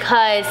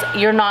because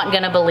you're not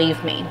gonna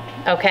believe me,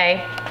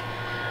 okay?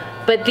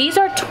 But these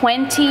are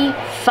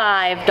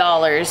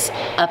 $25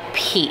 a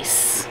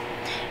piece.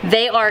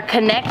 They are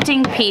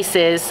connecting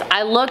pieces.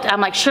 I looked,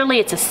 I'm like, surely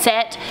it's a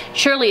set,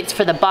 surely it's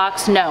for the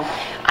box. No,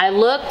 I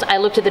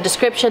looked at the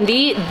description.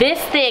 This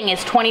thing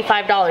is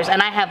 $25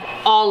 and I have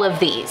all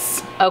of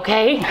these,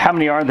 okay? How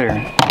many are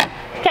there?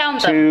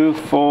 Count them. 2,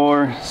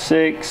 4,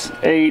 6,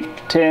 8,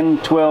 10,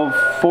 12,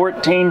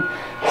 14,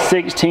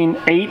 16,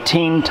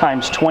 18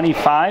 times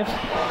 25.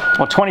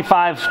 Well,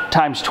 25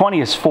 times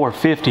 20 is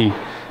 450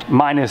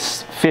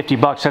 minus 50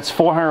 bucks. That's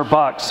 400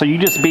 bucks. So you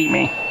just beat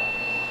me.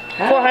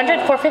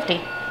 400, 450.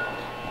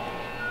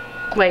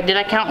 Wait, did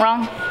I count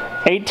wrong?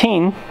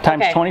 18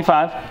 times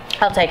 25.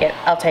 I'll take it.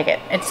 I'll take it.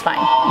 It's fine.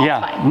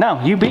 Yeah. It's fine.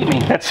 No, you beat me.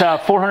 That's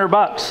 400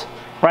 bucks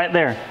right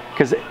there.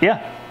 Because,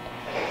 yeah.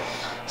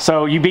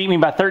 So you beat me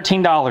by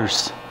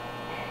 $13.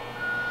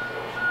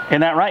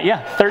 Isn't that right?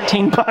 Yeah,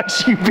 13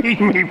 bucks you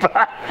beat me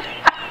by.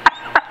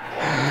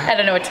 I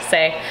don't know what to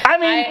say. I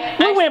mean,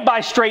 we went by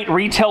straight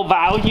retail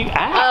value.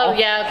 Ow. Oh,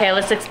 yeah, okay,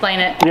 let's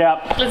explain it.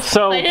 Yeah. Let's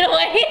explain it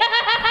away.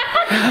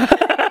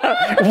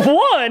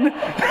 One,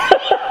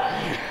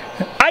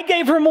 I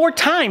gave her more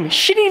time.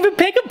 She didn't even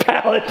pick a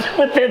pallet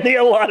within the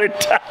allotted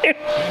time.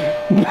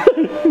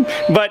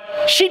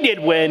 But she did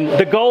win.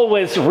 The goal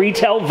was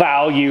retail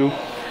value,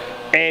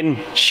 and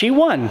she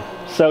won.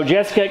 So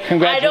Jessica,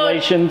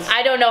 congratulations.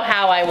 I don't know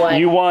how I won.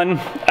 You won.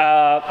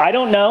 I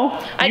don't know.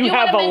 You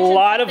have a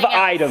lot of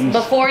items.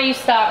 Before you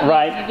stop,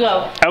 right? You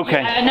go.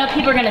 Okay. I know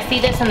people are going to see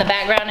this in the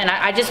background, and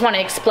I just want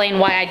to explain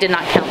why I did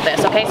not count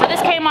this. Okay, so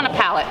this came on a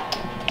pallet.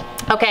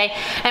 Okay,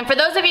 and for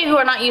those of you who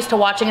are not used to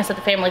watching us at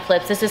the Family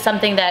Flips, this is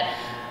something that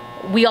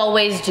we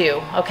always do,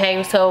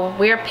 okay? So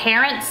we're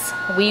parents,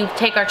 we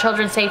take our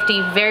children's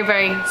safety very,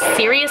 very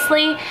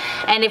seriously,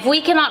 and if we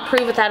cannot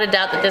prove without a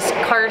doubt that this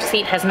car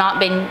seat has not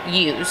been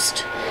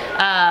used,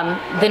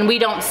 then we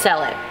don't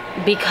sell it.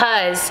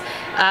 Because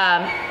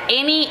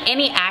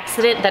any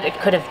accident that it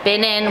could have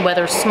been in,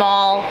 whether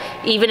small,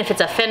 even if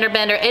it's a fender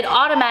bender, it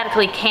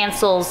automatically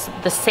cancels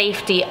the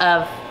safety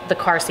of the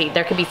car seat.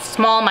 There could be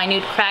small,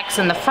 minute cracks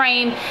in the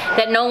frame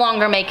that no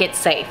longer make it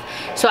safe.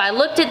 So I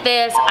looked at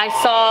this, I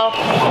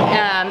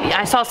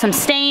saw some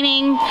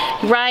staining,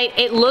 right?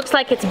 It looks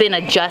like it's been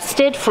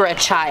adjusted for a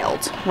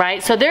child,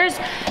 right? So there's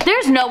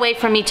no way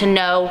for me to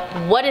know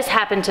what has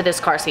happened to this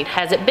car seat.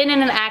 Has it been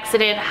in an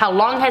accident? How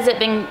long has it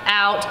been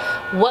out?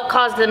 what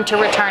caused them to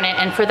return it.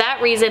 And for that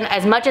reason,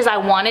 as much as I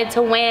wanted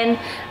to win,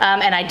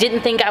 and I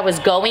didn't think I was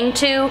going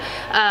to,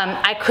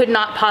 I could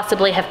not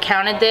possibly have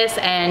counted this,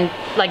 and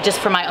like just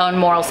for my own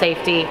moral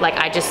safety, like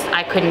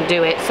I couldn't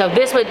do it. So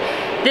this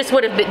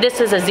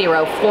is a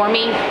 0 for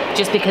me,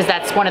 just because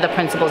that's one of the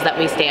principles that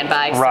we stand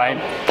by. Right.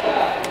 So.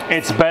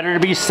 It's better to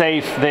be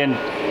safe than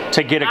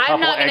to get a couple extra dollars.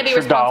 I'm not going to be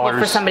responsible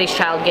for somebody's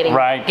child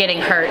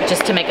getting hurt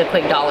just to make a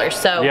quick dollar.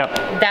 So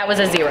that was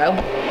a 0.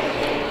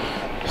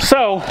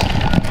 So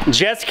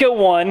Jessica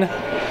won.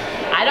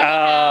 I don't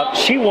know.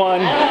 She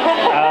won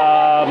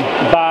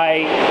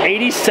by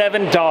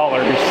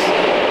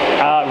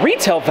 $87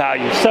 retail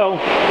value. So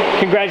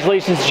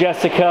congratulations,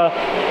 Jessica.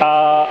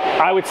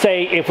 I would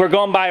say if we're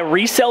going by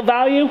resale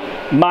value,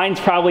 mine's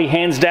probably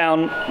hands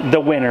down the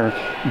winner.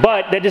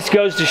 But that just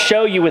goes to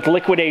show you with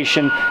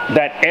liquidation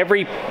that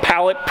every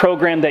pallet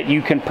program that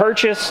you can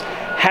purchase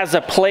has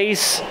a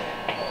place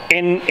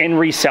in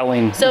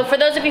reselling. So for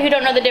those of you who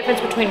don't know the difference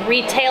between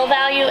retail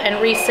value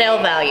and resale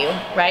value,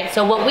 right?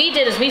 So what we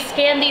did is we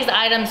scanned these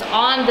items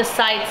on the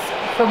sites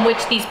from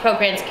which these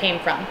programs came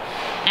from,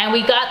 and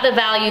we got the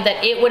value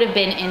that it would have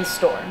been in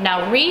store.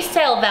 Now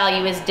resale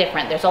value is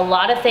different. There's a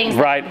lot of things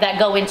that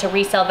go into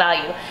resale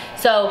value.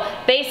 So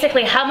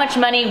basically, how much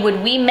money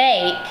would we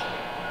make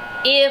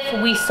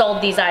if we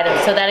sold these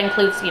items? So that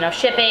includes, you know,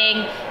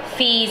 shipping,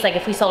 fees, like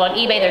if we sold on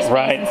eBay, there's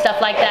fees and stuff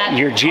like that.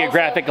 Your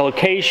geographic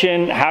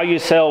location, how you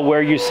sell,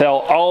 where you sell,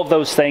 all of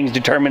those things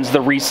determines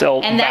the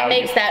resale and that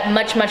value. Makes that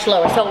much, much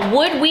lower. So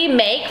would we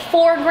make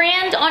 $4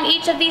 grand on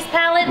each of these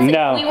pallets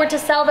if we were to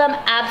sell them?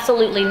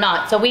 Absolutely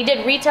not. So we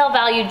did retail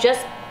value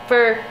just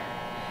to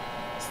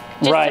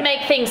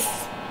make things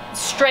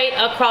straight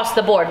across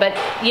the board. But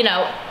you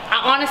know,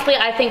 honestly,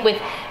 I think with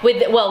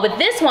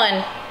this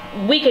one,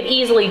 we could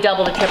easily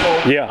double to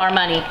triple our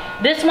money.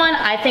 This one,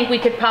 I think we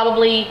could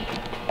probably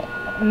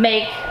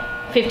make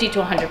 50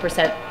 to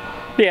 100%.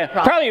 Yeah,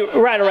 probably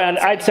right around.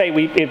 I'd say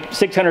if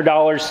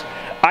 $600,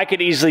 I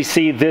could easily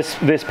see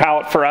this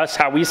pallet for us,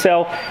 how we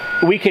sell.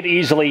 We could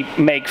easily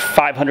make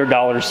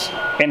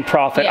 $500 in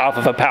profit off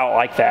of a pallet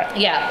like that.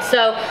 Yeah.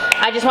 So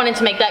I just wanted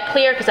to make that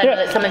clear because I know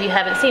that some of you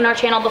haven't seen our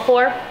channel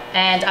before,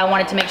 and I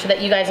wanted to make sure that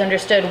you guys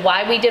understood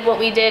why we did what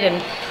we did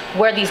and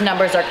where these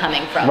numbers are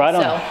coming from. Right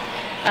on.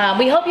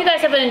 We hope you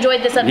guys have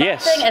enjoyed this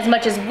unboxing as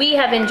much as we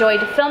have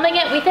enjoyed filming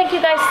it. We thank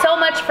you guys so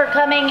much for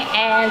coming,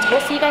 and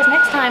we'll see you guys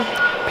next time.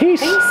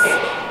 Peace.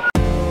 Peace.